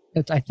Run.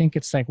 I think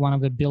it's like one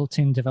of the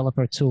built-in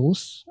developer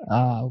tools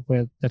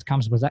that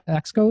comes with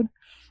Xcode.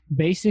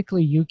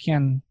 Basically, you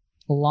can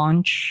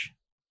launch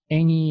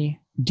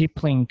any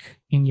deep link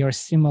in your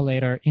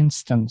simulator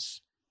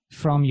instance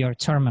from your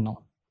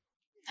terminal.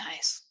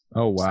 Nice.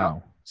 Oh,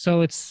 wow. So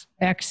it's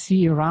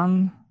XC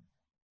Run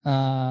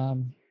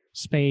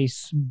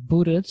space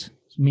booted,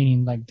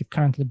 meaning like the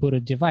currently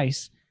booted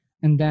device,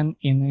 and then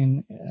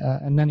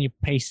and then you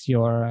paste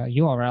your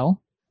URL,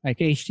 like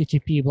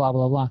HTTP blah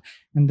blah blah,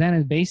 and then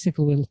it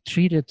basically will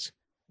treat it,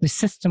 the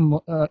system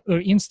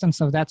or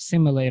instance of that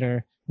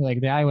simulator,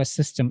 like the iOS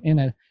system in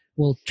it,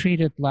 will treat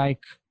it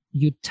like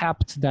you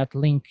tapped that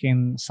link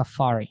in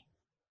Safari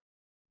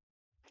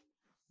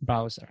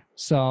browser.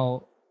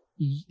 So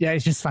yeah,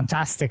 it's just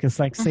fantastic. It's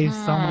like saves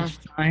so much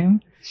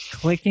time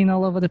clicking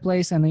all over the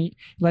place. And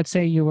let's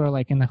say you were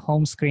like in the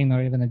home screen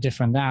or even a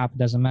different app,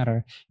 doesn't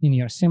matter, in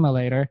your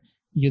simulator,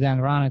 you then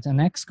run it in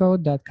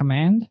Xcode, that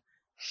command,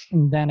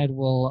 and then it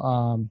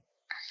will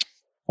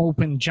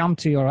jump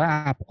to your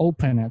app,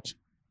 open it,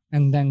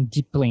 and then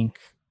deep link.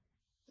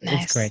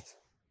 Nice. It's great.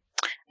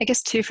 I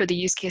guess too, for the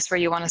use case where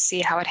you want to see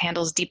how it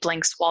handles deep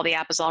links while the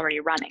app is already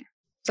running.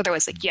 So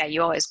otherwise,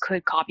 you always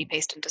could copy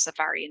paste into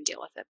Safari and deal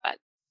with it, but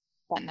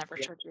that never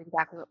showed you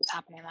exactly what was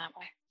happening that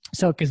way.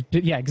 So,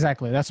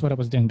 exactly. That's what I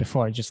was doing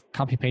before. Just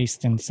copy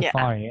paste in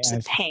Safari. Yeah, it's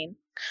a pain.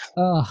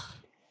 Oh,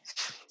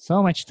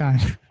 so much time.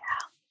 Yeah.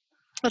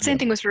 Well, same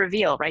thing with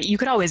Reveal, right? You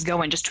could always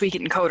go and just tweak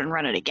it in code and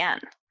run it again.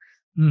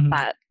 Mm-hmm.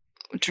 But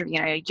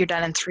you're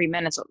done in 3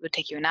 minutes. What would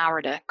take you an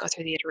hour to go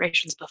through the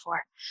iterations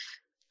before?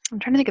 I'm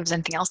trying to think if there's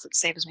anything else that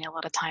saves me a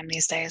lot of time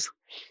these days.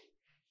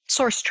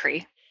 Source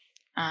tree,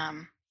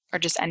 or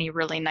just any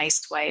really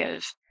nice way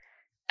of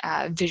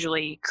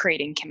visually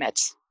creating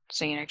commits.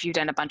 So, if you've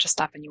done a bunch of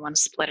stuff and you want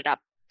to split it up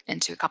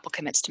into a couple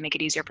commits to make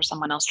it easier for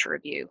someone else to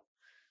review.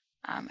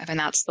 I think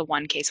that's the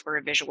one case where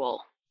a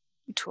visual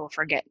tool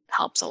for Git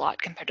helps a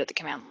lot compared to the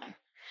command line.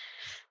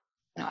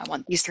 I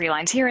want these 3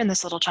 lines here and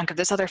this little chunk of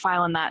this other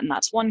file in that, and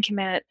that's one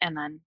commit. And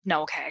then,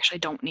 no, okay, I actually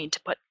don't need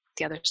to put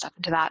the other stuff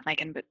into that. And I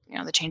can,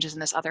 the changes in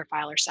this other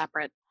file are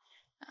separate.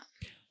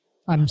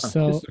 This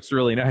looks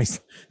really nice.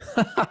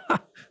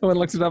 Someone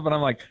looks it up and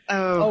I'm like,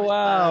 oh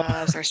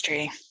wow. Source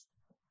tree.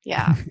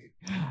 Yeah.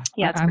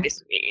 Yeah, it's pretty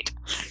sweet.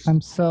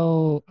 I'm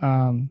so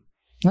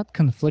not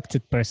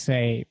conflicted per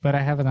se, but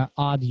I have an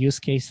odd use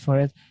case for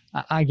it.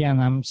 Again,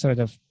 I'm sort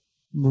of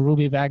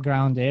Ruby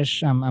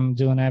background-ish. I'm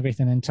doing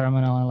everything in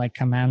terminal, and like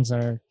commands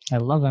I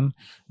love them.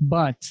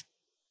 But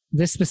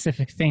this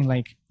specific thing,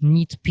 like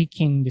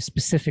nitpicking the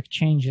specific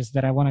changes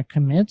that I want to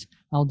commit,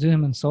 I'll do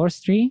them in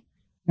source tree,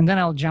 and then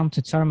I'll jump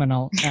to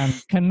terminal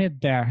and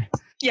commit there.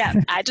 Yeah,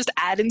 I just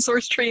add in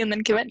source tree and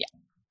then commit.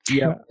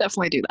 Yeah,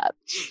 definitely do that.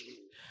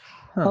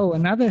 Huh. Oh,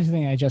 another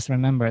thing I just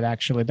remembered,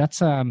 actually, that's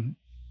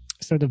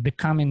sort of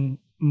becoming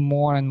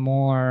more and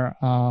more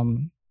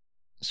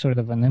sort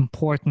of an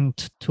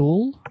important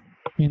tool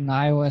in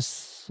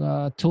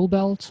iOS tool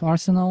belt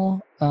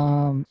arsenal.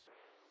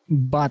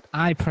 But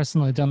I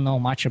personally don't know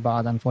much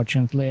about,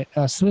 unfortunately,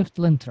 Swift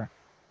linter.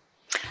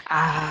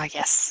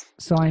 Yes.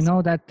 So I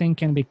know that thing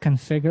can be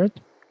configured.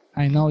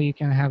 I know you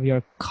can have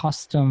your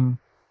custom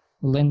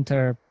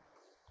linter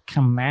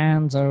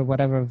commands or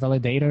whatever,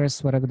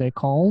 validators, whatever they're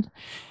called.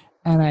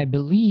 And I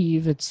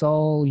believe it's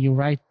all, you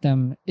write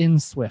them in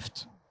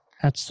Swift.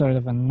 That's sort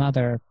of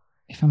another,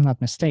 if I'm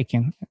not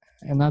mistaken,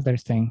 another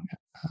thing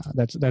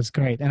that's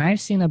great. And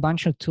I've seen a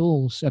bunch of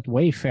tools at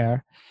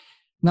Wayfair,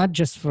 not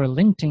just for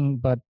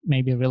linting, but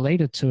maybe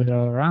related to it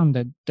or around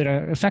it, that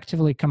are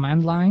effectively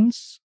command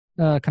lines,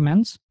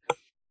 commands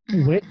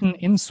written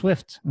in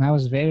Swift. And I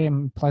was very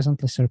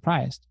pleasantly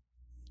surprised.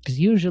 Because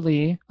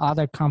usually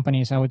other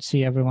companies, I would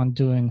see everyone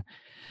doing,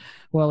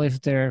 well, if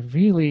they're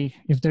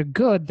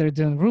good, they're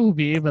doing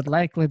Ruby, but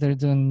likely they're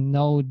doing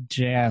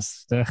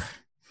Node.js.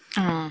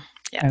 Yeah.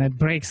 And it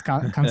breaks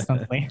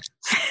constantly.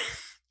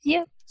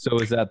 Yeah. So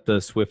is that the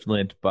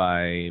SwiftLint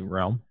by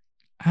Realm?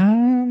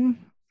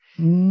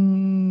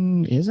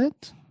 Is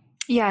it?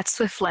 Yeah, it's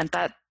SwiftLint.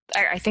 That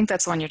I think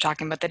that's the one you're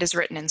talking about. That is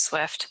written in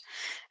Swift.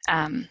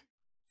 I've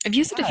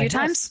used it a few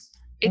times.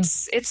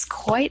 It's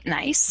quite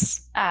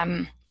nice.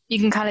 You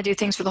can kind of do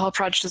things for the whole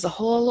project as a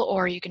whole,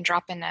 or you can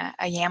drop in a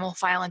YAML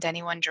file into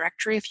any one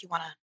directory if you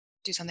want to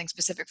do something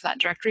specific for that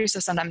directory.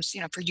 So sometimes,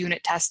 for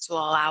unit tests, we'll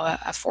allow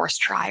a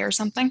forced try or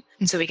something.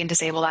 And so we can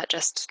disable that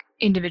just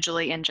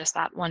individually in just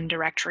that one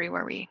directory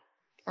where we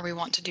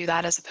want to do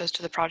that, as opposed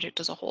to the project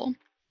as a whole.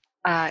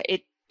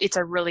 It's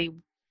a really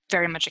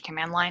very much a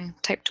command line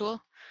type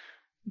tool,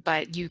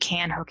 but you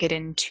can hook it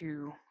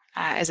into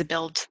as a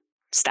build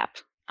step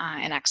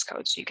in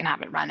Xcode. So you can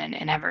have it run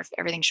and have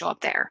everything show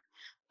up there.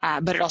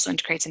 But it also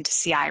integrates into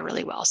CI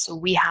really well. So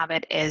we have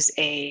it as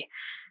a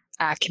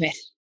commit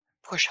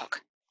push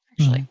hook,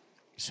 actually.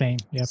 Mm-hmm. Same,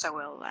 yeah. So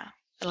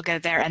it'll get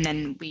it there, and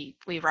then we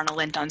run a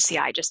lint on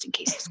CI just in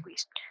case you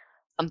squeeze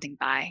something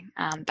by.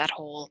 That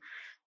whole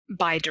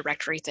by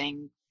directory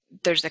thing,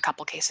 there's a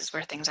couple cases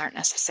where things aren't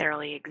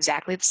necessarily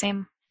exactly the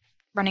same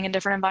running in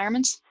different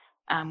environments.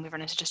 We've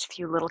run into just a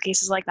few little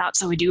cases like that,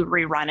 so we do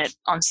rerun it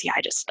on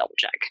CI just to double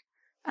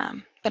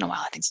check. Been a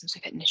while, I think, since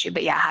we've hit an issue,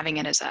 but yeah, having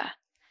it as a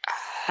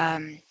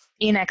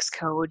in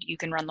Xcode, you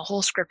can run the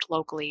whole script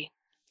locally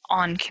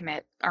on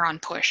commit or on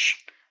push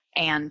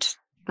and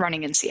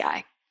running in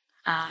CI.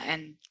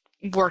 And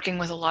working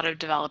with a lot of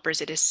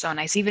developers, it is so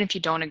nice, even if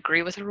you don't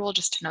agree with a rule,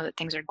 just to know that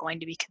things are going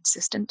to be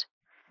consistent.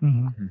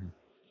 Mm-hmm.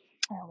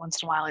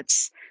 Once in a while,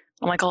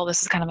 I'm like, oh,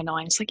 this is kind of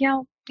annoying. It's like,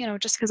 yeah,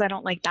 just because I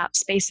don't like that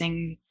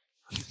spacing,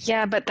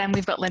 yeah, but then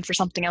we've got lint for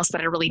something else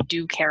that I really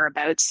do care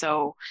about.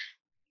 So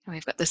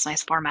we've got this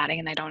nice formatting,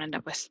 and I don't end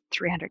up with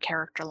 300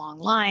 character long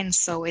lines.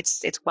 So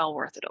it's well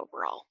worth it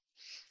overall.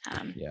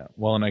 Yeah.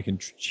 Well, and I can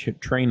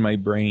train my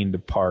brain to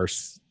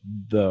parse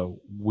the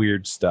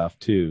weird stuff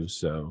too.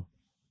 So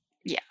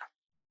yeah,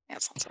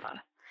 it's not so bad.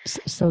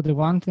 So the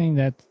one thing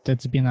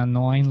that's been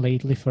annoying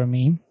lately for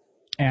me,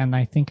 and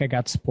I think I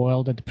got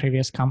spoiled at the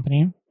previous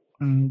company,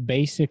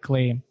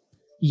 basically,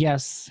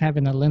 yes,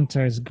 having a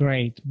linter is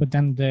great, but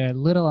then the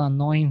little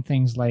annoying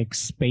things like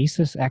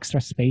spaces, extra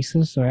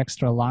spaces or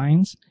extra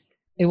lines,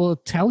 it will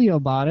tell you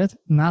about it,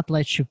 not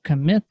let you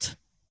commit,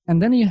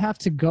 and then you have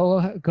to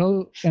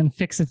go and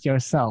fix it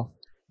yourself.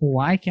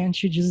 Why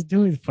can't you just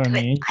do it for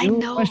me? I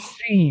know.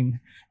 Machine.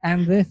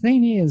 And the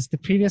thing is, the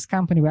previous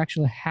company, we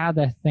actually had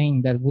a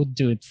thing that would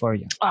do it for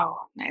you. Oh,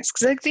 nice.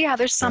 Because yeah,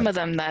 there's some of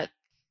them that,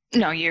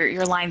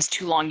 your line's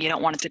too long. You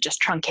don't want it to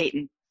just truncate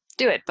and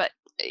do it. But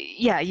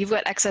yeah, you've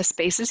got excess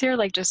spaces here.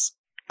 Like, just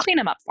clean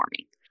them up for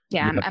me.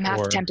 Yeah, I'm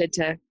half tempted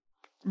to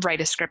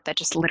write a script that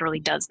just literally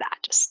does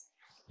that.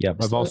 Yeah,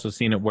 I've also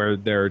seen it where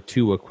there are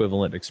two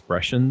equivalent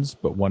expressions,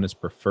 but one is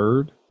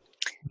preferred.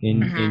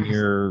 in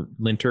your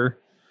linter.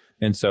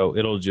 And so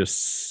it'll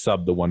just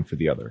sub the one for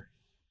the other.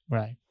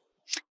 Right.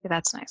 Yeah,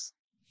 that's nice.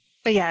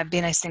 But yeah, it'd be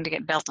a nice thing to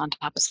get built on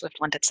top of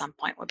SwiftLint at some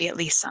point. Would be at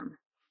least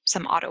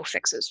some auto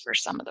fixes for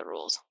some of the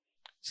rules.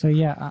 So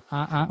yeah,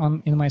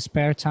 in my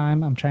spare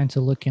time, I'm trying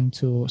to look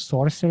into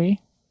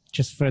sorcery,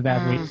 just for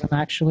that reason,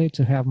 actually,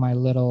 to have my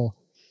little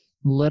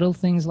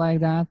things like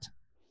that.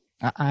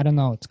 I don't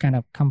know, it's kind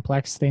of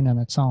complex thing on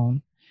its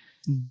own,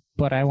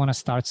 but I want to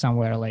start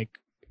somewhere, like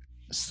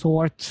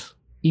sort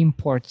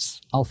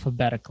imports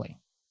alphabetically.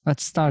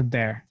 Let's start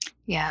there.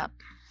 Yeah.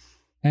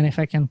 And if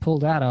I can pull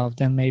that off,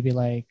 then maybe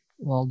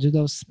do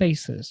those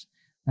spaces.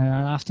 And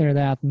after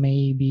that,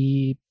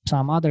 maybe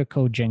some other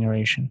code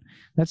generation.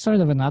 That's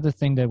sort of another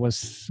thing that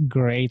was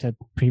great at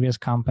previous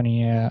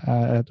company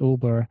at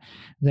Uber.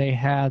 They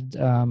had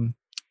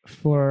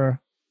for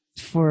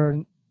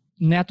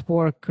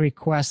network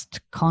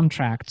request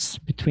contracts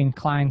between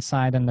client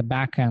side and the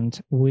backend,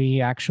 we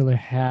actually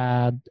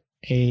had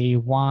a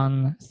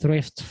one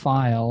thrift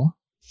file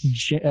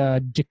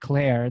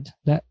declared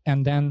that,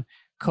 and then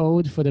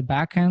code for the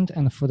backend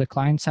and for the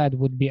client side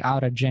would be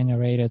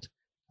auto-generated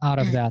out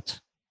of that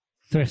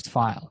thrift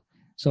file.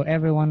 So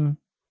everyone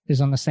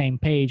is on the same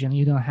page and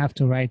you don't have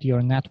to write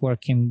your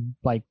networking,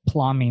 like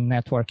plumbing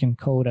networking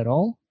code at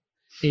all.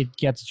 It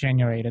gets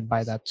generated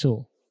by that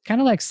tool.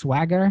 Kind of like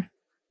Swagger.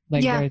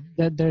 Like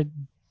they're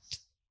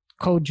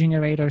code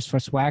generators for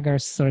Swagger,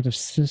 sort of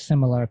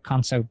similar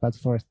concept, but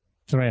for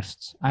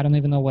thrift. I don't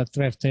even know what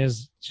thrift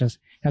is. It just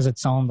has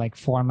its own like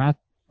format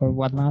or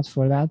whatnot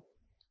for that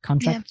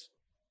contract.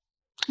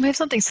 Yeah. We have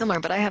something similar,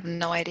 but I have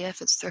no idea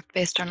if it's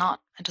thrift-based or not.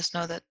 I just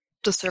know that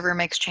the server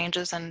makes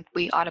changes and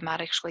we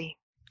automatically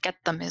get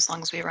them as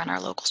long as we run our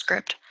local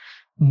script.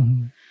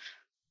 Mm-hmm.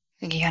 I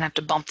think you kind of have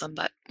to bump them,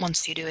 but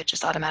once you do, it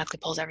just automatically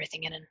pulls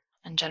everything in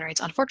and generates,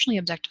 unfortunately,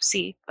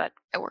 Objective-C, but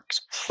it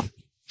works.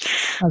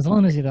 As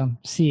long as you don't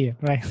see it,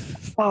 right?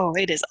 Oh,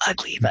 it is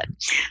ugly, but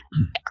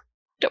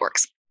it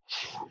works.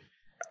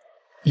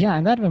 Yeah,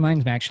 and that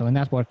reminds me, actually,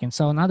 networking.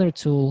 So another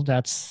tool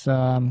that's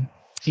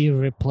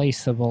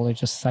irreplaceable,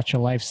 it's just such a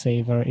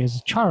lifesaver,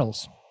 is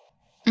Charles.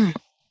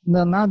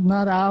 No,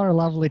 not our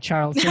lovely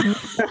Charles.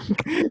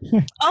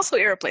 Also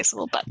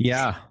irreplaceable, but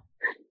yeah,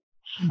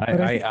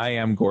 I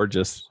am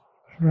gorgeous,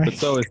 right. But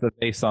so is the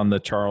face on the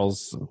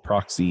Charles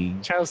proxy.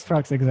 Charles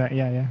proxy, exactly.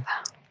 Yeah.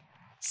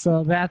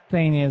 So that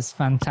thing is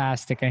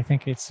fantastic. I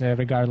think it's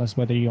regardless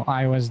whether you're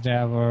iOS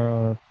dev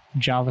or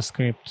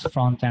JavaScript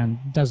front end,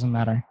 doesn't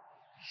matter.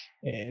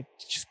 It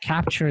just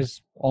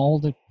captures all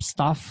the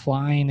stuff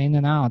flying in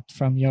and out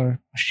from your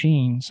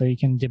machine, so you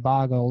can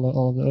debug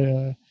all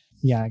the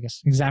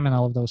examine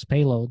all of those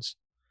payloads.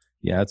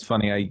 Yeah, it's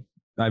funny.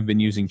 I've been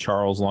using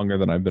Charles longer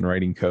than I've been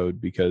writing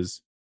code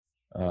because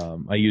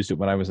I used it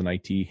when I was in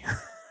IT.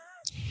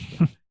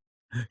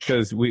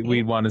 Because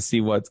we'd want to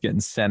see what's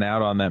getting sent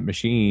out on that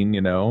machine,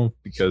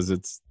 because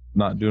it's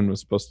not doing what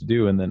it's supposed to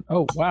do. And then,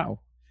 oh, wow,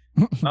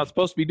 not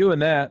supposed to be doing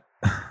that.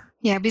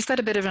 Yeah, we've got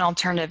a bit of an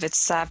alternative.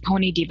 It's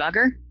Pony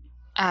Debugger,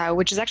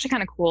 which is actually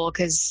kind of cool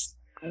because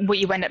what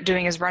you end up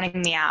doing is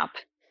running the app,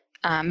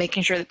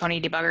 making sure that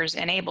Pony Debugger is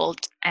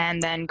enabled,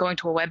 and then going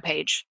to a web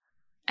page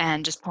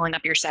and just pulling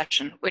up your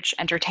session, which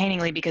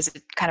entertainingly, because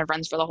it kind of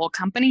runs for the whole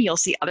company, you'll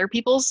see other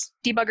people's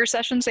debugger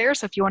sessions there.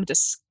 So if you wanted to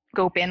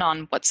scope in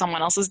on what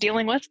someone else is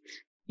dealing with,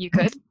 you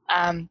could.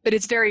 But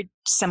it's very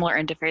similar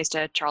interface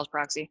to Charles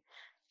Proxy.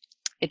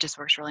 It just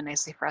works really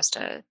nicely for us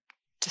to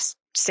just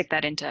stick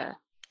that into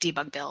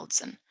debug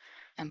builds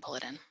and pull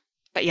it in.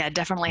 But yeah,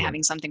 definitely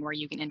having something where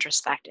you can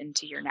introspect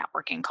into your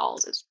networking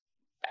calls is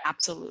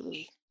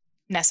absolutely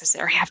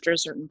necessary after a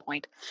certain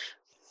point.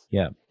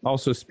 Yeah.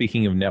 Also,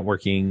 speaking of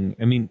networking,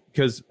 I mean,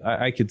 because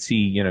I could see,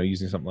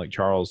 using something like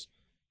Charles,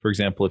 for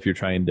example, if you're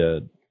trying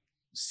to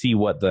see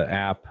what the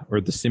app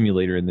or the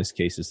simulator in this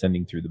case is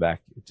sending through the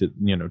back to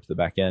the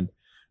back end.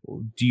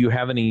 Do you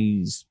have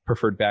any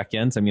preferred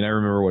backends? I mean, I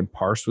remember when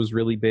Parse was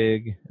really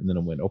big, and then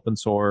it went open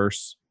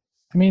source.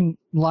 I mean,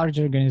 large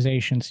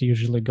organizations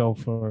usually go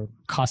for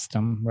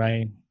custom,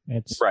 right?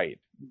 It's right.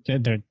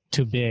 They're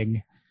too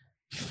big.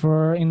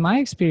 In my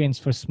experience,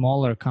 for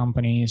smaller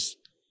companies,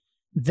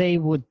 they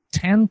would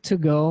tend to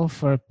go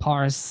for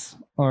Parse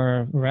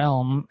or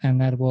Realm,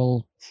 and they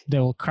will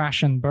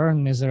crash and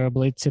burn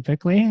miserably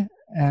typically.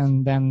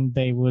 And then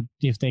they would,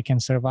 if they can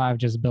survive,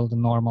 just build a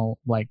normal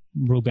like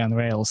Ruby on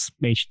Rails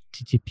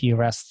HTTP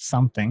REST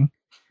something.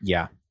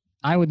 Yeah,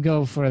 I would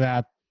go for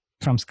that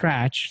from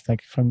scratch,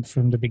 like from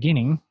the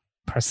beginning,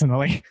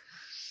 personally.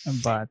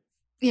 But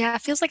yeah,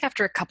 it feels like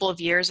after a couple of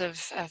years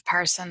of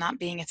Parse not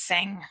being a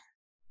thing,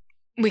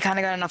 we kind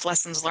of got enough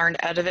lessons learned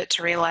out of it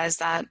to realize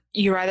that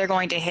you're either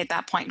going to hit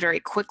that point very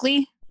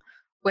quickly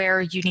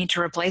where you need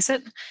to replace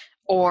it,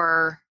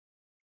 or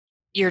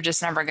you're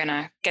just never going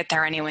to get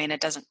there anyway, and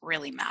it doesn't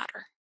really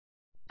matter.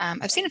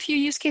 I've seen a few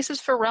use cases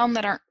for Realm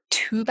that aren't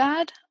too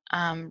bad,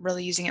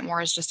 really using it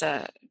more as just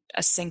a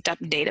synced up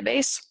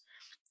database.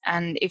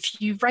 And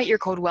if you write your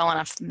code well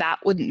enough, that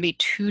wouldn't be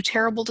too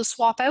terrible to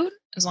swap out,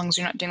 as long as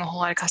you're not doing a whole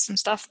lot of custom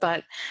stuff.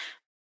 But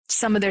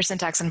some of their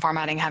syntax and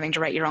formatting, having to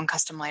write your own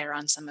custom layer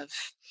on some of,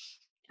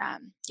 how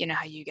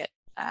you get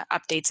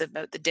updates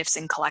about the diffs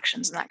and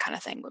collections and that kind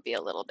of thing would be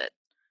a little bit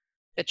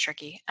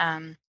tricky.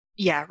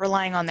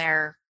 Relying on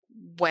their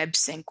web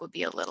sync would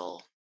be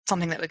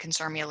something that would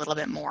concern me a little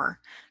bit more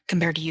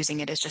compared to using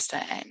it as just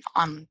an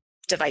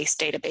on-device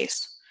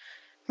database.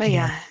 But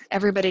yeah,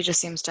 everybody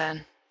just seems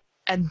to,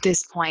 at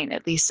this point,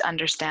 at least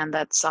understand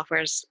that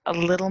software is a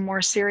little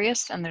more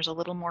serious and there's a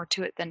little more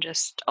to it than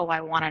just,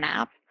 I want an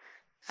app.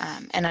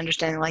 And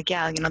understanding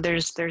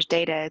there's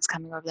data, it's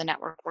coming over the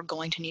network. We're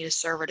going to need a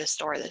server to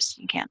store this.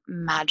 You can't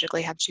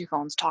magically have two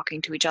phones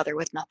talking to each other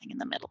with nothing in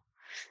the middle.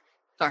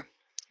 Or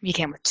you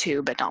can with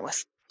two, but not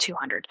with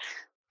 200.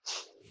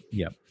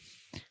 Yep.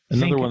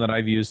 Another one that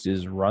I've used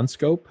is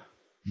RunScope.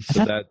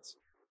 So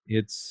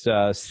it's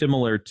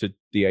similar to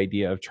the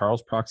idea of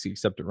Charles Proxy,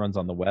 except it runs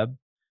on the web.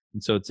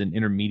 And so it's an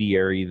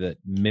intermediary that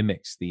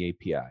mimics the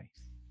API.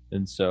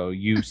 And so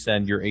you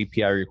send your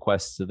API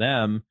requests to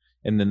them,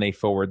 and then they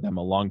forward them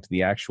along to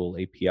the actual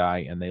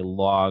API, and they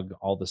log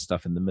all the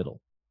stuff in the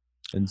middle.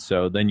 And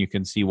so then you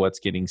can see what's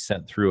getting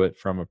sent through it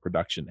from a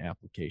production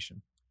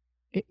application.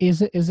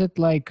 Is it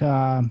like,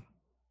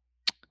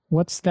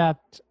 what's that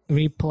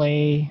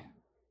replay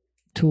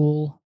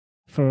tool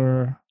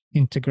for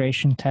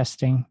integration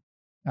testing?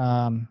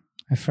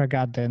 I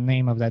forgot the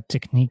name of that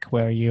technique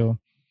where you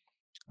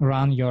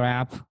run your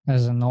app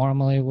as it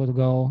normally would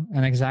go,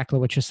 and exactly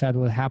what you said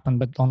would happen,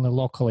 but only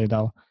locally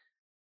though.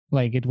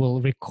 Like it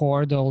will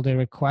record all the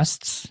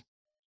requests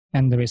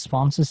and the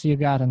responses you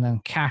got and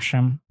then cache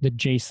them, the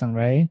JSON,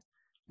 right?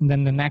 And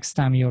then the next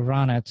time you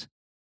run it,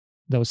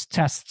 those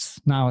tests,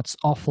 now it's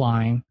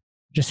offline,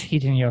 just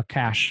hitting your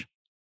cache.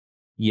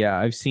 Yeah,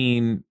 I've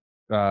seen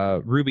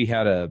Ruby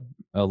had a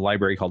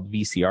library called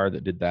VCR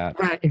that did that.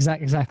 Right,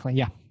 exactly,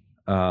 yeah.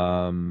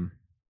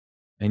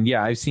 And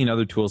yeah, I've seen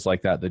other tools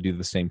like that do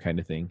the same kind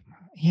of thing.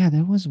 Yeah,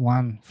 there was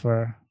one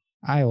for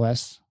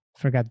iOS.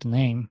 Forgot the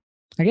name.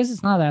 I guess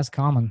it's not as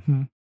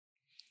common.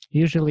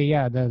 Usually,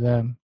 yeah,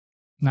 the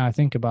now I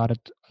think about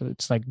it,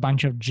 it's like a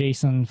bunch of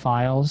JSON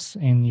files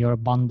in your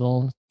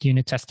bundle,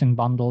 unit testing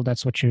bundle.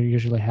 That's what you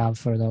usually have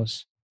for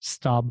those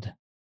stubbed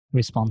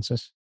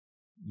responses.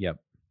 Yep.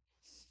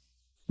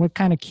 What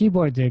kind of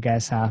keyboard do you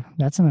guys have?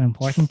 That's an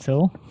important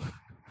tool.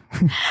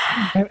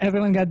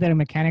 Everyone got their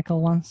mechanical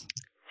ones?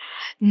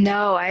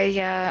 No,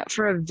 I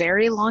for a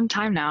very long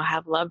time now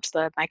have loved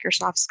the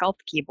Microsoft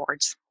Sculpt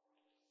keyboards.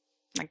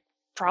 Like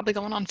probably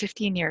going on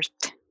 15 years.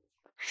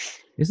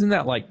 Isn't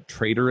that like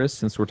traitorous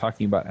since we're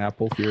talking about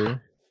Apple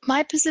here?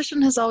 My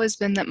position has always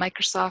been that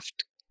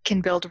Microsoft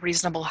can build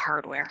reasonable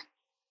hardware.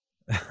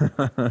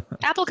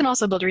 Apple can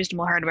also build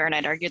reasonable hardware, and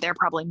I'd argue they're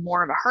probably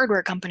more of a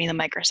hardware company than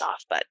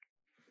Microsoft, but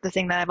the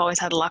thing that I've always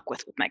had luck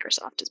with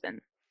Microsoft has been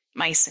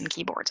mice and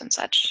keyboards and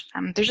such.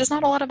 There's just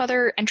not a lot of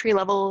other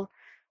entry-level,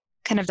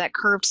 kind of that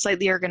curved,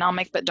 slightly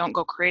ergonomic, but don't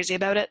go crazy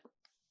about it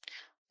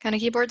kind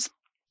of keyboards.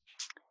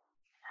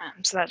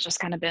 So that's just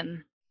kind of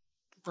been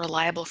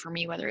reliable for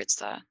me, whether it's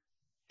the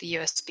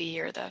USB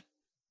or the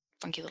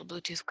funky little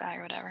Bluetooth guy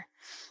or whatever.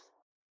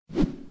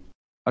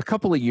 A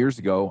couple of years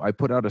ago, I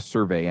put out a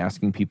survey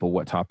asking people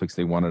what topics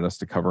they wanted us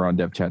to cover on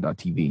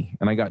devchat.tv,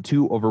 and I got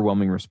 2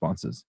 overwhelming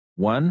responses.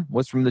 One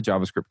was from the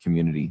JavaScript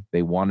community.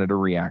 They wanted a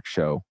React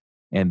show.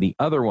 And the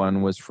other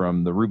one was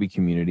from the Ruby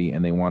community,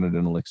 and they wanted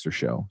an Elixir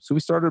show. So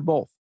we started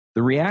both.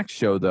 The React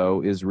show,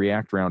 though, is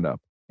React Roundup.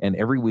 And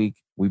every week,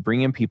 we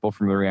bring in people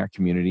from the React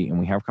community, and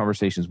we have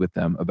conversations with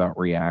them about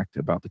React,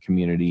 about the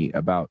community,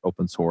 about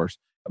open source,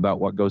 about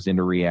what goes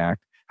into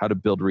React, how to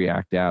build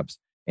React apps,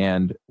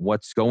 and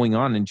what's going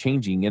on and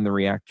changing in the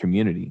React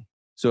community.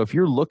 So if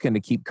you're looking to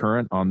keep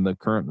current on the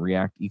current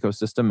React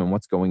ecosystem and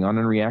what's going on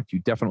in React, you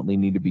definitely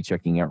need to be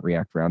checking out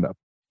React Roundup.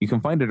 You can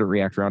find it at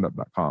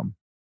reactroundup.com.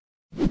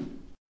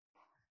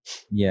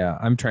 Yeah,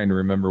 I'm trying to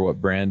remember what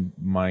brand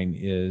mine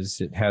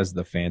is. It has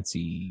the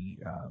fancy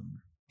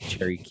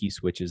cherry key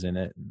switches in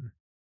it.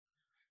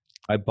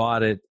 I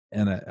bought it,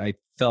 and I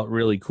felt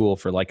really cool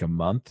for like a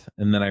month,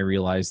 and then I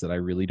realized that I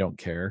really don't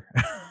care.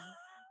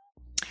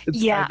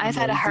 Yeah, I've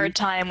had a hard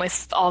time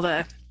with all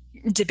the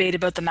debate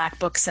about the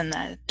MacBooks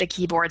and the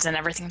keyboards and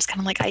everything. It's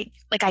kind of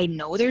like I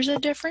know there's a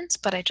difference,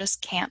 but I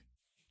just can't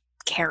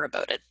care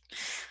about it.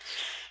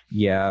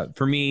 Yeah,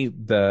 for me,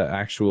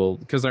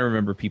 because I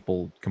remember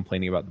people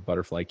complaining about the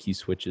butterfly key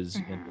switches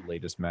in the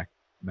latest Mac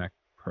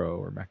Pro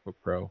or MacBook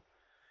Pro,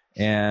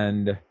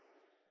 and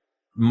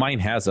mine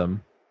has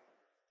them,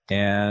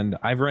 and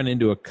I've run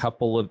into a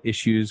couple of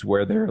issues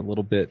where they're a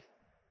little bit,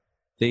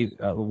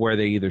 where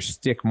they either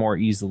stick more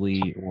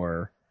easily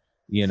or,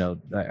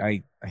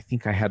 I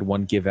think I had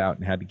one give out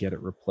and had to get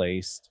it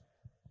replaced,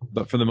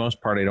 but for the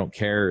most part, I don't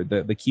care.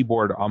 The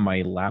keyboard on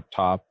my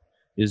laptop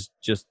is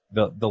just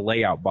the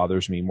layout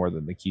bothers me more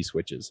than the key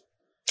switches.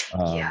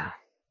 Yeah.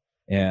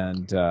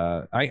 And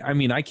I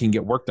mean, I can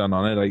get work done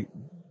on it.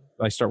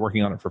 I start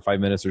working on it for 5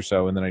 minutes or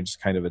so, and then I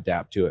just kind of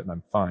adapt to it, and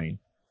I'm fine.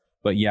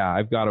 But yeah,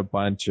 I've got a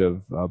bunch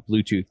of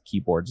Bluetooth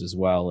keyboards as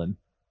well, and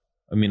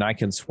I mean, I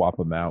can swap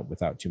them out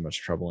without too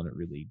much trouble, and it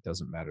really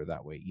doesn't matter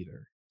that way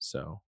either.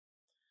 So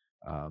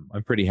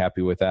I'm pretty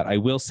happy with that. I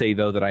will say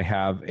though that I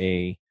have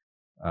I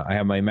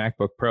have my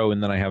MacBook Pro,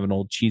 and then I have an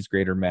old cheese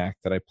grater Mac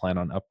that I plan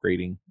on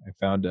upgrading. I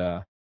found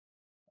I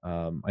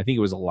think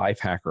it was a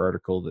Lifehacker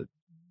article that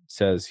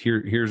says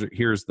here's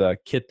the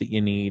kit that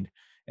you need,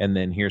 and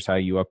then here's how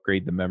you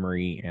upgrade the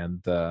memory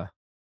and the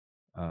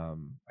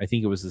I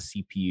think it was the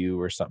CPU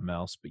or something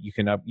else. But you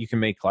can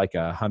make like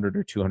 $100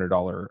 or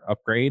 $200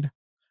 upgrade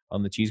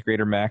on the cheese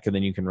grater Mac, and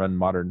then you can run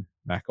modern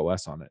Mac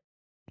OS on it.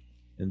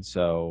 And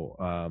so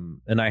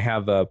and I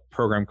have a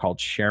program called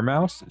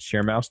ShareMouse,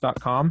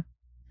 sharemouse.com.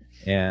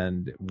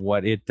 And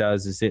what it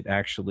does is it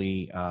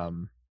actually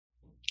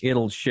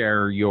it'll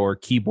share your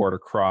keyboard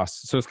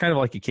across. So it's kind of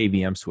like a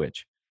KVM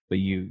switch, but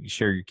you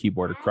share your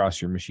keyboard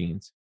across your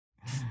machines.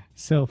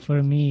 So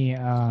for me,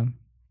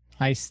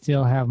 I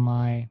still have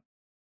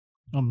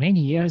many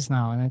years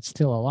now, and it's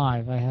still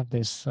alive. I have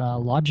this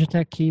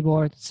Logitech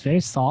keyboard. It's very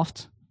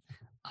soft.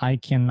 I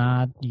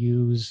cannot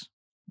use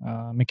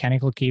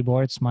mechanical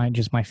keyboards.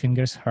 My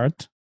fingers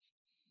hurt.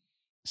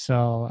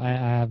 So I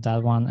have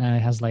that one, and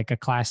it has like a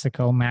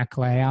classical Mac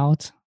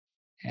layout.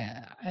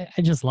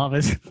 I just love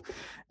it,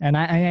 and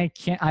I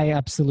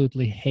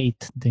absolutely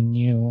hate the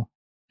new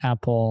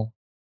Apple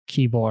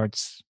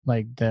keyboards,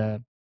 like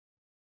the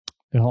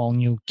whole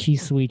new key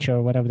switch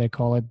or whatever they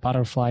call it,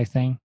 butterfly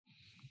thing.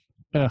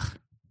 Ugh,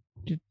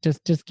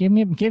 just give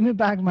me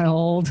back my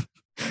old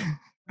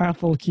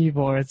Apple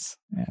keyboards.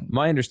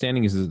 My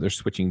understanding is that they're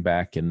switching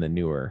back in the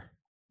newer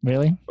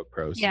Really? MacBook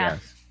Pros. Yeah.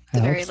 I The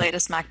hope very so.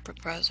 latest MacBook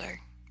Pros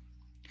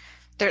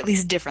they're at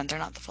least different. They're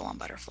not the full-on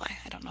butterfly.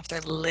 I don't know if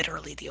they're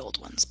literally the old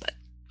ones, but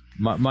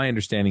My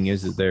understanding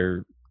is that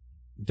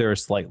they're a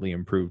slightly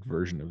improved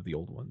version of the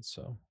old ones.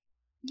 So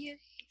yeah,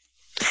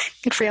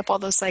 could free up all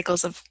those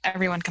cycles of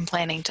everyone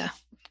complaining to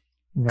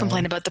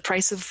complain about the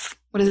price of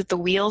what is it, the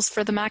wheels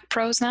for the Mac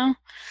Pros now?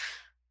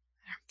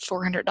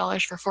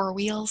 $400 for 4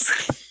 wheels,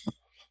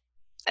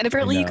 and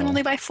apparently you can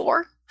only buy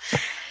 4.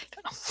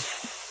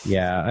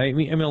 yeah, I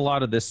mean a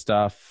lot of this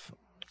stuff,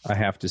 I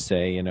have to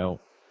say,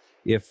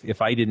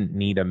 if I didn't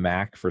need a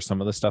Mac for some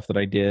of the stuff that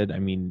I did, I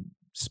mean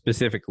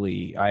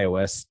specifically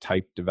iOS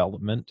type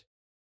development,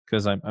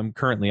 because I'm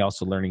currently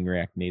also learning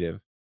React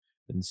Native,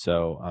 and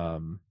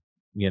so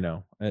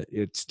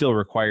it still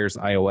requires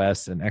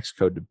iOS and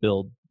Xcode to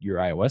build your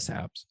iOS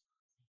apps.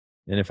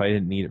 And if I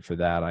didn't need it for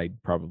that,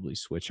 I'd probably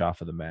switch off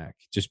of the Mac,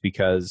 just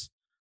because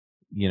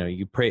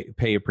you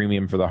pay a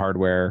premium for the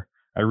hardware.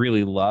 I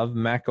really love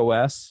Mac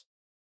OS,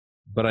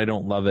 but I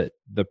don't love it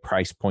the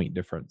price point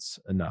difference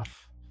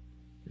enough,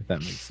 if that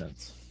makes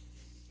sense.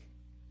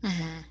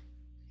 Mm-hmm.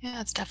 Yeah,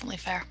 that's definitely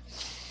fair.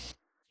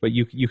 But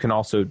you can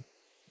also,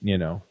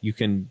 you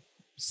can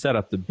set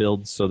up the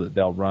builds so that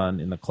they'll run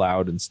in the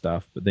cloud and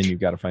stuff, but then you've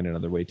got to find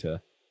another way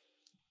to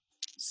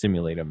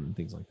simulate them and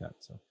things like that.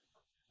 So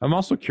I'm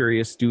also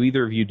curious, do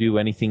either of you do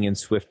anything in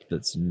Swift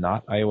that's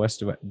not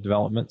iOS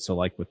development? So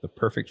like with the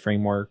Perfect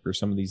framework or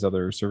some of these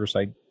other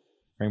server-side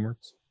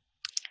frameworks?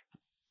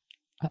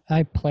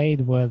 I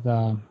played with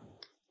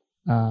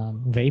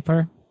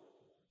Vapor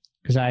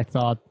because I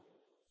thought,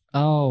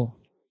 oh,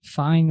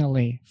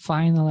 finally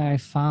I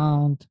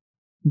found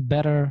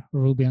better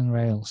Ruby on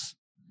Rails.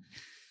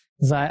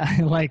 Because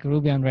I like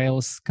Ruby on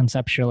Rails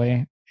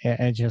conceptually.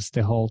 Just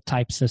the whole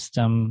type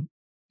system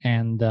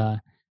and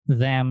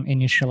them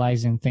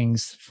initializing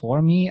things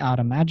for me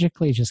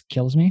automatically just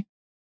kills me.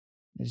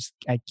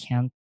 I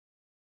can't.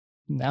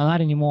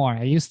 Not anymore.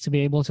 I used to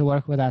be able to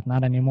work with that.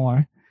 Not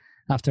anymore.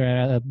 After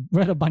I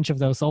read a bunch of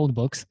those old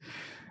books.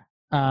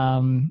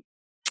 But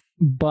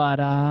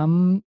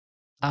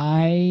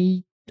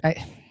I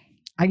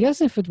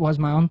guess if it was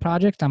my own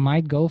project, I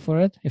might go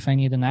for it if I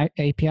need an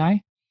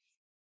API.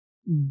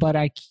 But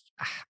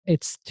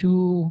it's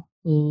too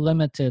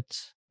limited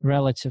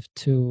relative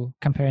to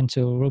comparing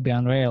to Ruby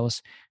on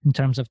Rails in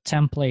terms of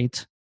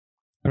template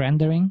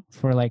rendering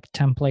for like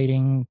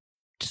templating,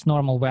 just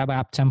normal web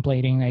app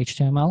templating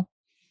HTML.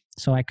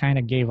 So I kind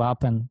of gave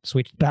up and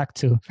switched back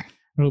to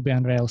Ruby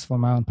on Rails for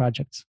my own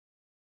projects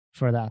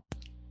for that.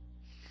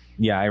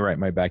 Yeah, I write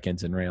my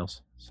backends in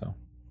Rails. So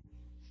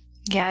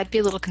Yeah, I'd be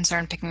a little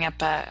concerned picking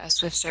up a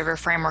Swift server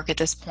framework at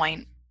this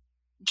point,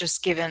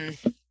 just given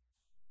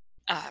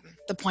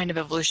the point of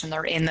evolution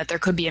they're in, that there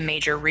could be a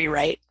major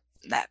rewrite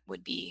that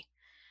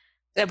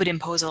would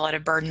impose a lot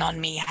of burden on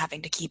me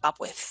having to keep up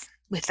with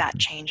that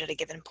change at a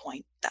given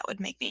point. That would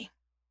make me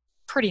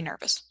pretty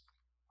nervous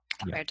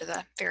compared to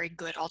the very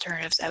good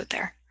alternatives out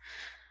there.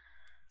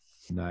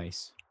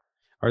 Nice.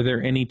 Are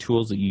there any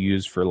tools that you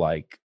use for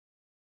like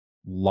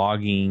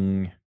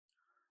logging,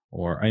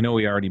 or I know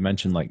we already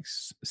mentioned like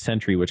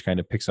Sentry, which kind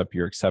of picks up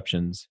your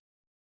exceptions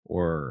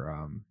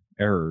or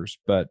errors,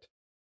 but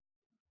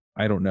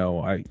I don't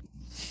know.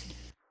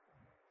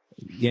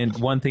 And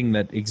one thing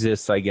that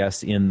exists, I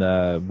guess, in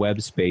the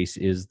web space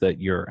is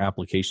that your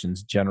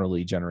applications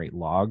generally generate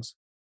logs.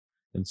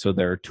 And so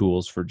there are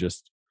tools for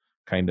just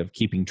kind of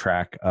keeping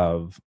track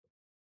of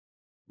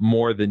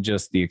more than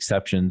just the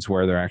exceptions,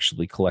 where they're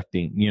actually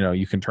collecting,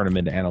 you can turn them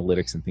into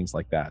analytics and things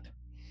like that.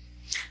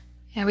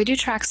 Yeah, we do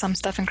track some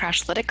stuff in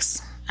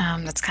Crashlytics.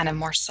 That's kind of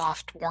more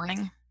soft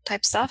warning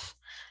type stuff.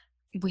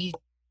 We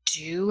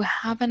do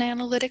have an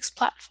analytics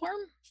platform.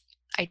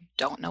 I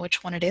don't know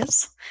which one it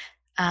is.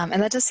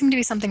 And that does seem to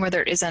be something where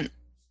there isn't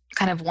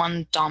kind of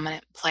one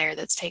dominant player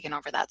that's taken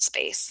over that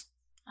space.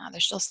 There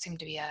still seem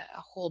to be a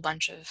whole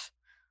bunch of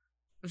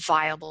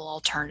viable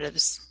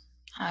alternatives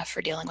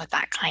for dealing with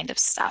that kind of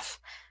stuff,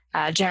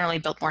 generally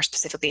built more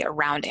specifically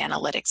around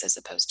analytics as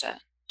opposed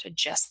to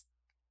just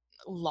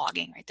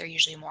logging, right? They're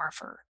usually more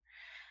for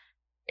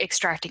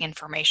extracting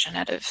information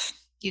out of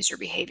user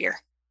behavior,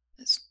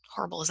 as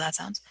horrible as that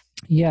sounds.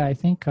 Yeah, I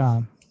think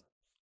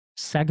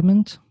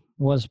Segment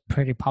was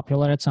pretty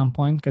popular at some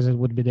point because it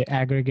would be the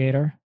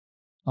aggregator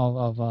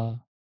of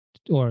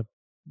or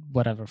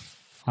whatever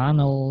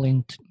funnel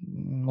into,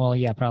 well,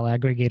 yeah, probably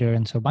aggregator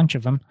into a bunch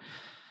of them.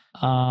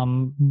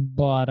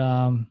 But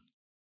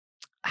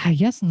I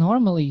guess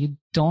normally you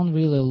don't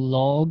really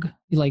log,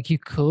 like you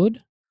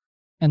could,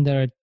 and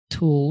there are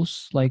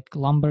tools like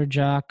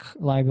Lumberjack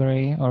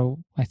library, or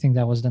I think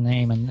that was the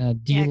name, and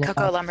Yeah, DLog.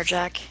 Coco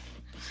Lumberjack.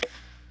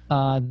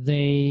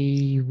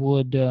 They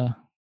would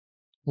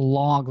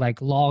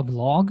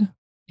log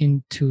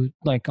into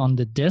like on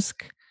the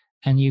disk,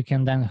 and you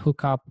can then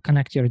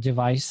connect your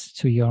device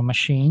to your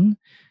machine,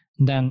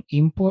 then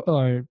import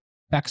or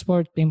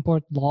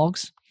import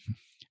logs.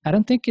 I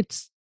don't think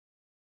it's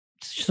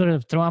sort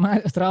of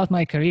throughout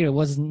my career it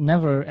was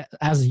never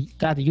as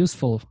that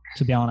useful,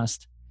 to be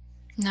honest.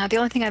 No, the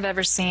only thing I've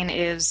ever seen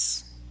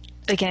is,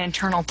 again,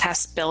 internal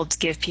test builds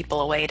give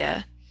people a way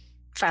to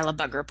file a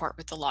bug report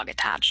with the log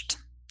attached.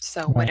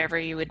 So Right. whatever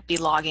you would be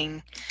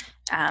logging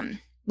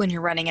when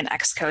you're running an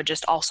Xcode,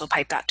 just also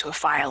pipe that to a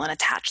file and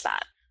attach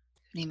that.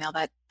 An email,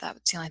 that's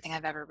the only thing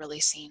I've ever really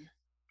seen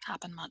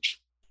happen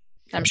much.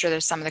 I'm sure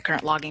there's some of the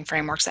current logging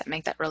frameworks that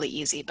make that really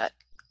easy, but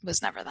it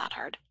was never that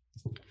hard.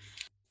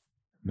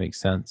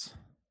 Makes sense.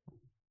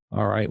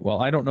 All right.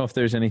 Well, I don't know if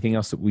there's anything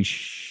else that we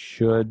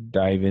should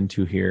dive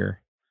into here.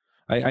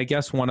 I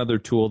guess one other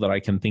tool that I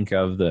can think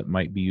of that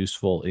might be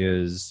useful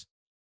is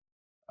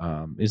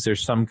there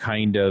some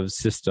kind of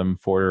system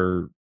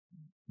for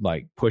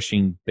like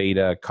pushing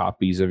beta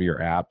copies of your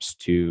apps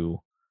to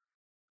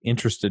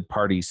interested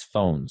parties'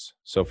 phones?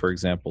 So, for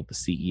example, the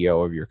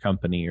CEO of your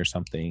company or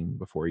something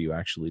before you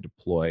actually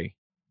deploy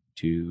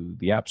to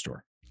the App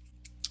Store.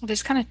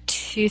 There's kind of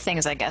two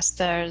things, I guess.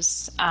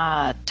 There's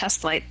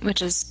TestFlight, which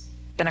has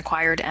been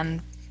acquired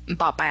and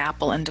bought by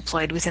Apple and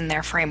deployed within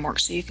their framework.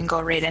 So you can go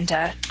right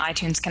into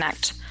iTunes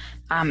Connect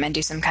and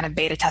do some kind of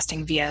beta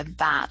testing via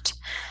that.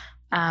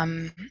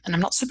 And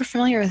I'm not super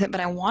familiar with it, but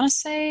I want to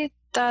say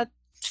that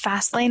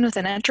Fastlane with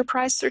an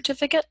enterprise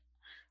certificate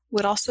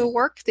would also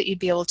work, that you'd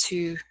be able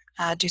to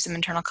do some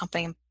internal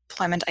company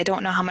employment. I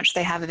don't know how much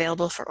they have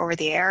available for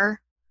over-the-air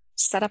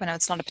setup. I know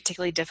it's not a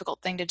particularly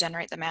difficult thing to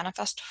generate the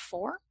manifest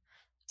for,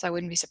 so I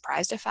wouldn't be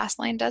surprised if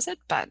Fastlane does it,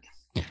 but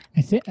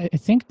I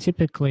think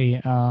typically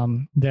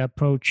the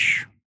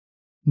approach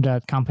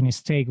that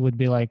companies take would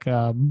be like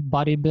a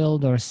body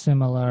build or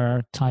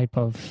similar type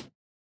of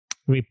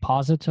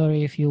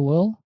repository, if you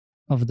will,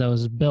 of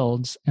those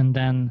builds, and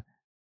then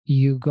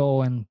you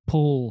go and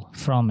pull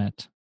from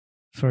it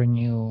for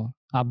new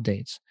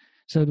updates.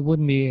 So it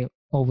wouldn't be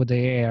over the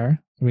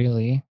air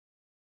really,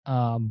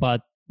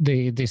 but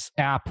this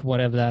app,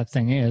 whatever that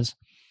thing is,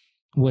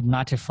 would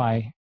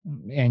notify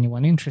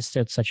anyone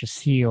interested, such as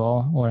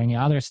CEO or any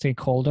other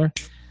stakeholder,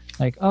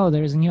 like, oh,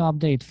 there is a new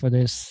update for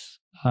this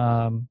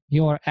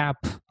your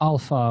app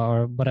alpha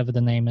or whatever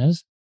the name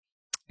is,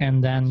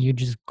 and then you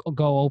just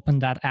go open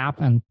that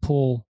app and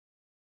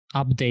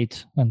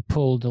update and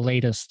pull the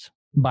latest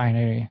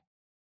binary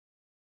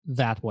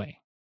that way.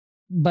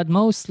 But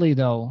mostly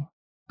though,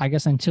 I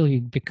guess until you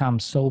become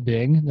so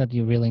big that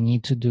you really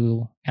need to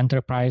do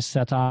enterprise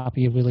setup,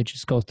 you really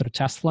just go through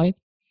TestFlight.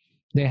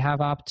 They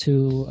have up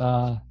to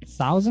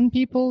 1,000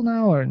 people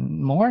now or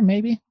more,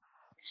 maybe,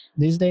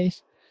 these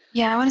days.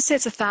 yeah, I want to say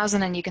it's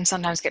 1,000, and you can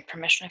sometimes get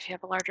permission if you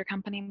have a larger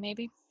company,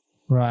 maybe.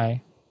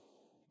 Right.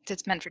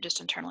 It's meant for just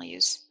internal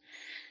use.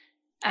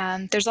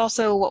 And there's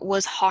also what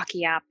was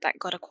Hockey App that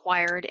got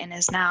acquired and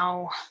is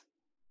now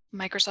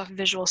Microsoft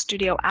Visual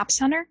Studio App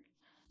Center.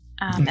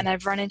 And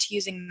I've run into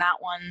using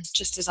that one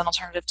just as an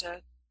alternative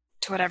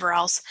to whatever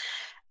else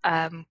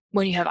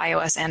when you have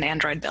iOS and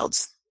Android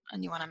builds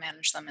and you want to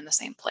manage them in the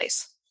same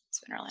place. It's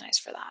been really nice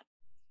for that.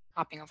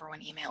 Hopping over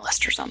one email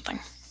list or something.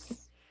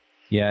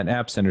 Yeah, and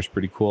App Center's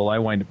pretty cool. I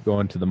wind up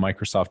going to the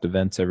Microsoft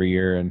events every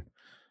year, and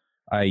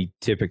I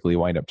typically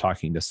wind up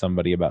talking to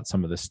somebody about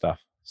some of this stuff.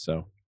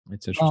 So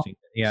it's interesting.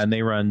 Yeah, and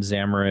they run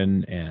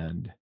Xamarin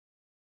and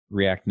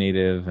React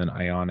Native and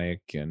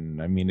Ionic,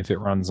 and I mean, if it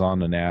runs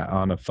on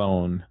a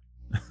phone,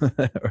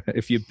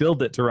 if you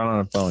build it to run on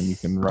a phone, you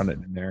can run it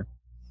in there.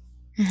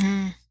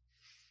 Mm-hmm.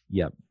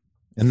 Yep.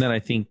 And then I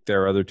think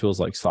there are other tools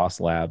like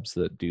Sauce Labs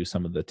that do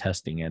some of the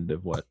testing end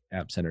of what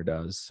App Center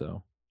does.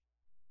 So,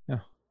 yeah.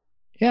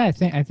 Yeah,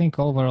 I think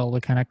overall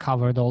we kind of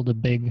covered all the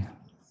big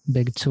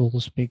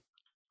tools, big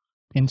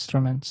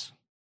instruments.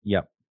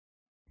 Yep.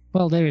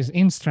 Well, there is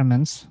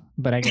instruments,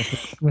 but I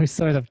guess we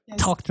sort of Yes.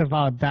 talked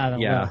about that a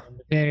Yeah. little in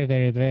the very,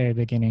 very, very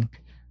beginning.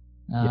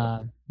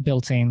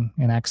 Built in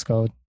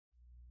Xcode,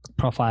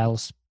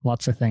 profiles,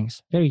 lots of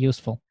things. Very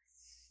useful.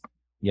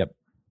 Yep.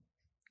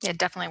 Yeah,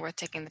 definitely worth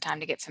taking the time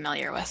to get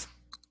familiar with.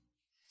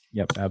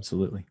 Yep,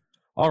 absolutely.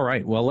 All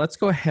right. Well, let's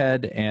go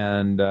ahead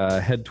and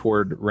head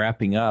toward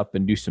wrapping up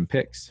and do some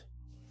picks.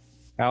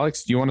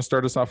 Alex, do you want to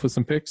start us off with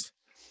some picks?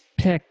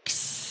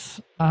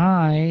 Picks.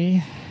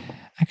 I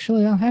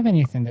actually don't have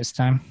anything this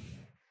time.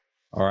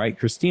 All right.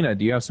 Christina,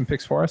 do you have some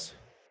picks for us?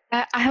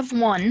 I have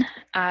one.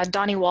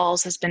 Donnie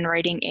Walls has been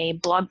writing a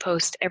blog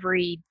post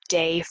every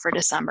day for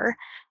December.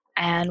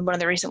 And one of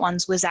the recent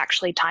ones was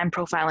actually time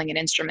profiling an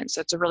instrument.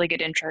 So it's a really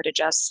good intro to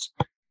just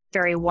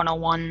very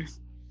 101.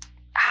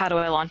 How do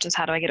I launch this?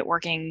 How do I get it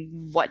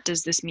working? What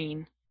does this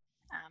mean?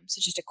 So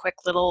just a quick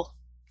little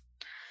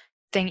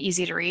thing,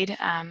 easy to read.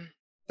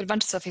 But a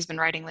bunch of stuff he's been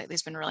writing lately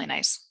has been really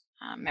nice.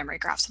 Memory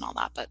graphs and all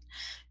that. But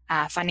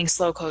finding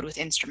slow code with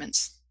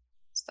instruments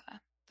is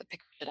the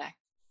pick for today.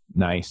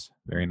 Nice.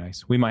 Very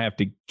nice. We might have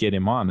to get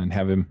him on and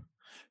have him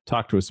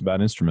talk to us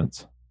about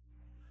instruments.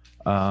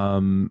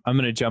 I'm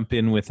going to jump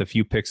in with a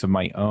few picks of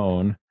my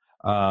own.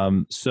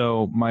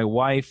 So my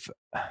wife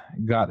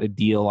got a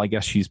deal. I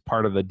guess she's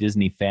part of a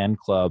Disney fan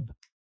club.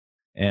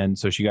 And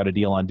so she got a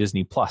deal on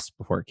Disney Plus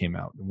before it came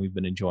out. And we've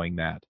been enjoying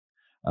that.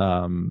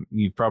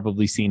 You've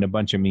probably seen a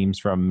bunch of memes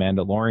from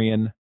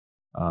Mandalorian,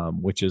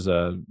 which is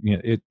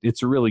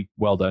it's a really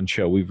well done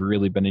show. We've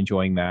really been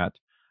enjoying that.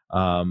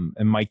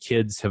 And my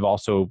kids have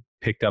also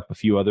picked up a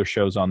few other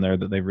shows on there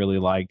that they really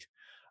liked.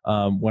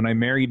 When I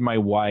married my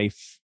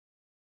wife,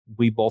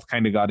 we both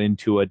kind of got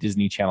into a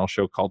Disney Channel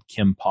show called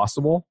Kim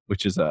Possible,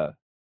 which is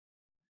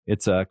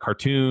it's a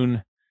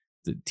cartoon,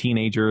 it's a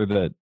teenager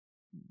that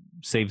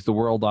saves the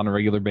world on a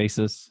regular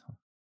basis,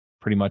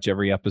 pretty much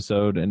every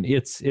episode. And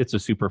it's a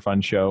super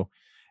fun show.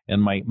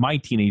 And my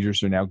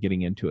teenagers are now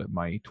getting into it,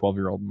 my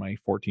 12-year-old and my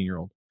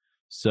 14-year-old.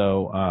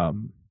 So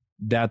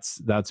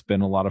that's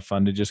been a lot of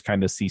fun to just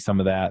kind of see some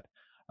of that.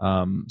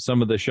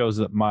 Some of the shows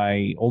that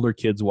my older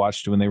kids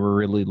watched when they were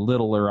really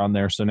little are on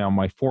there. So now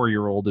my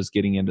 4-year-old is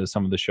getting into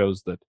some of the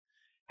shows that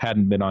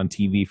hadn't been on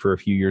TV for a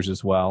few years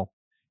as well.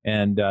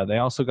 And they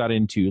also got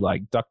into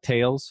like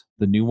DuckTales,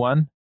 the new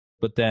one,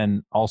 but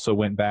then also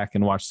went back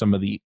and watched some of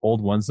the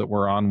old ones that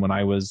were on when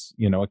I was,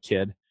 a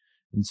kid.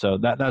 And so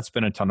that's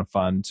been a ton of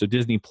fun. So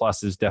Disney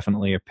Plus is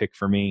definitely a pick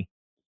for me.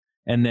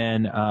 And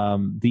then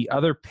the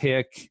other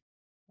pick,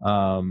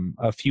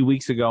 a few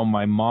weeks ago,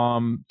 my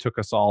mom took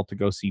us all to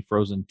go see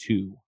Frozen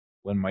 2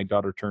 when my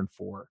daughter turned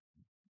 4.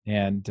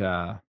 And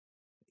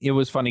it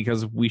was funny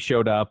because we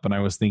showed up and I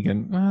was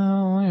thinking,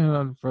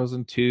 well,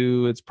 Frozen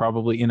 2, it's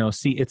probably,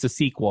 it's a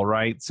sequel,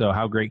 right? So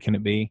how great can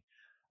it be?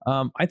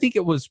 I think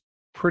it was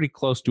pretty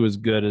close to as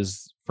good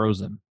as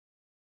Frozen.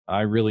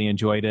 I really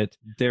enjoyed it.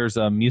 There's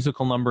a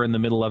musical number in the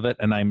middle of it,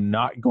 and I'm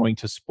not going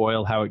to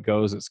spoil how it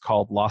goes. It's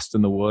called Lost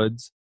in the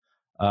Woods.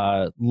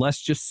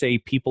 Let's just say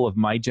people of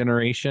my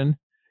generation,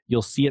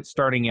 you'll see it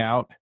starting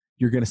out.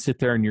 You're going to sit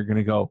there and you're going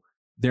to go,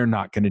 they're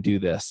not going to do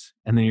this.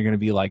 And then you're going to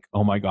be like,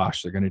 oh my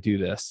gosh, they're going to do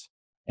this.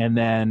 And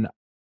then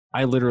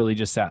I literally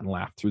just sat and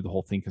laughed through the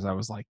whole thing because I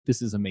was like,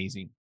 this is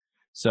amazing.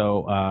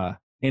 So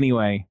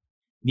anyway,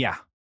 yeah,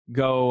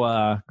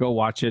 go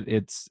watch it.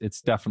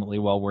 It's definitely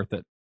well worth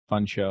it.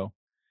 Fun show.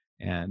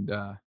 And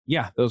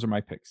yeah, those are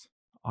my picks.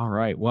 All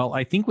right. Well,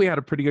 I think we had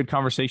a pretty good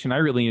conversation. I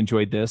really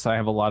enjoyed this. I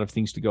have a lot of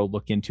things to go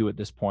look into at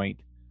this point.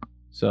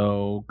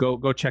 So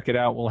go check it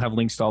out. We'll have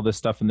links to all this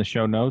stuff in the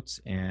show notes.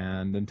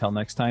 And until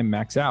next time,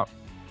 Max out.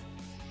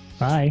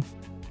 Bye.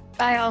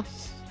 Bye, all.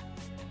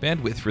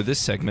 Bandwidth for this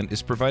segment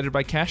is provided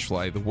by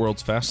CacheFly, the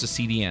world's fastest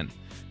CDN.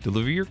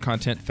 Deliver your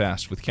content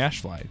fast with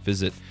CacheFly.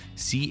 Visit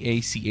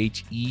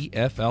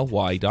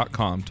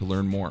CACHEFLY.com to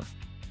learn more.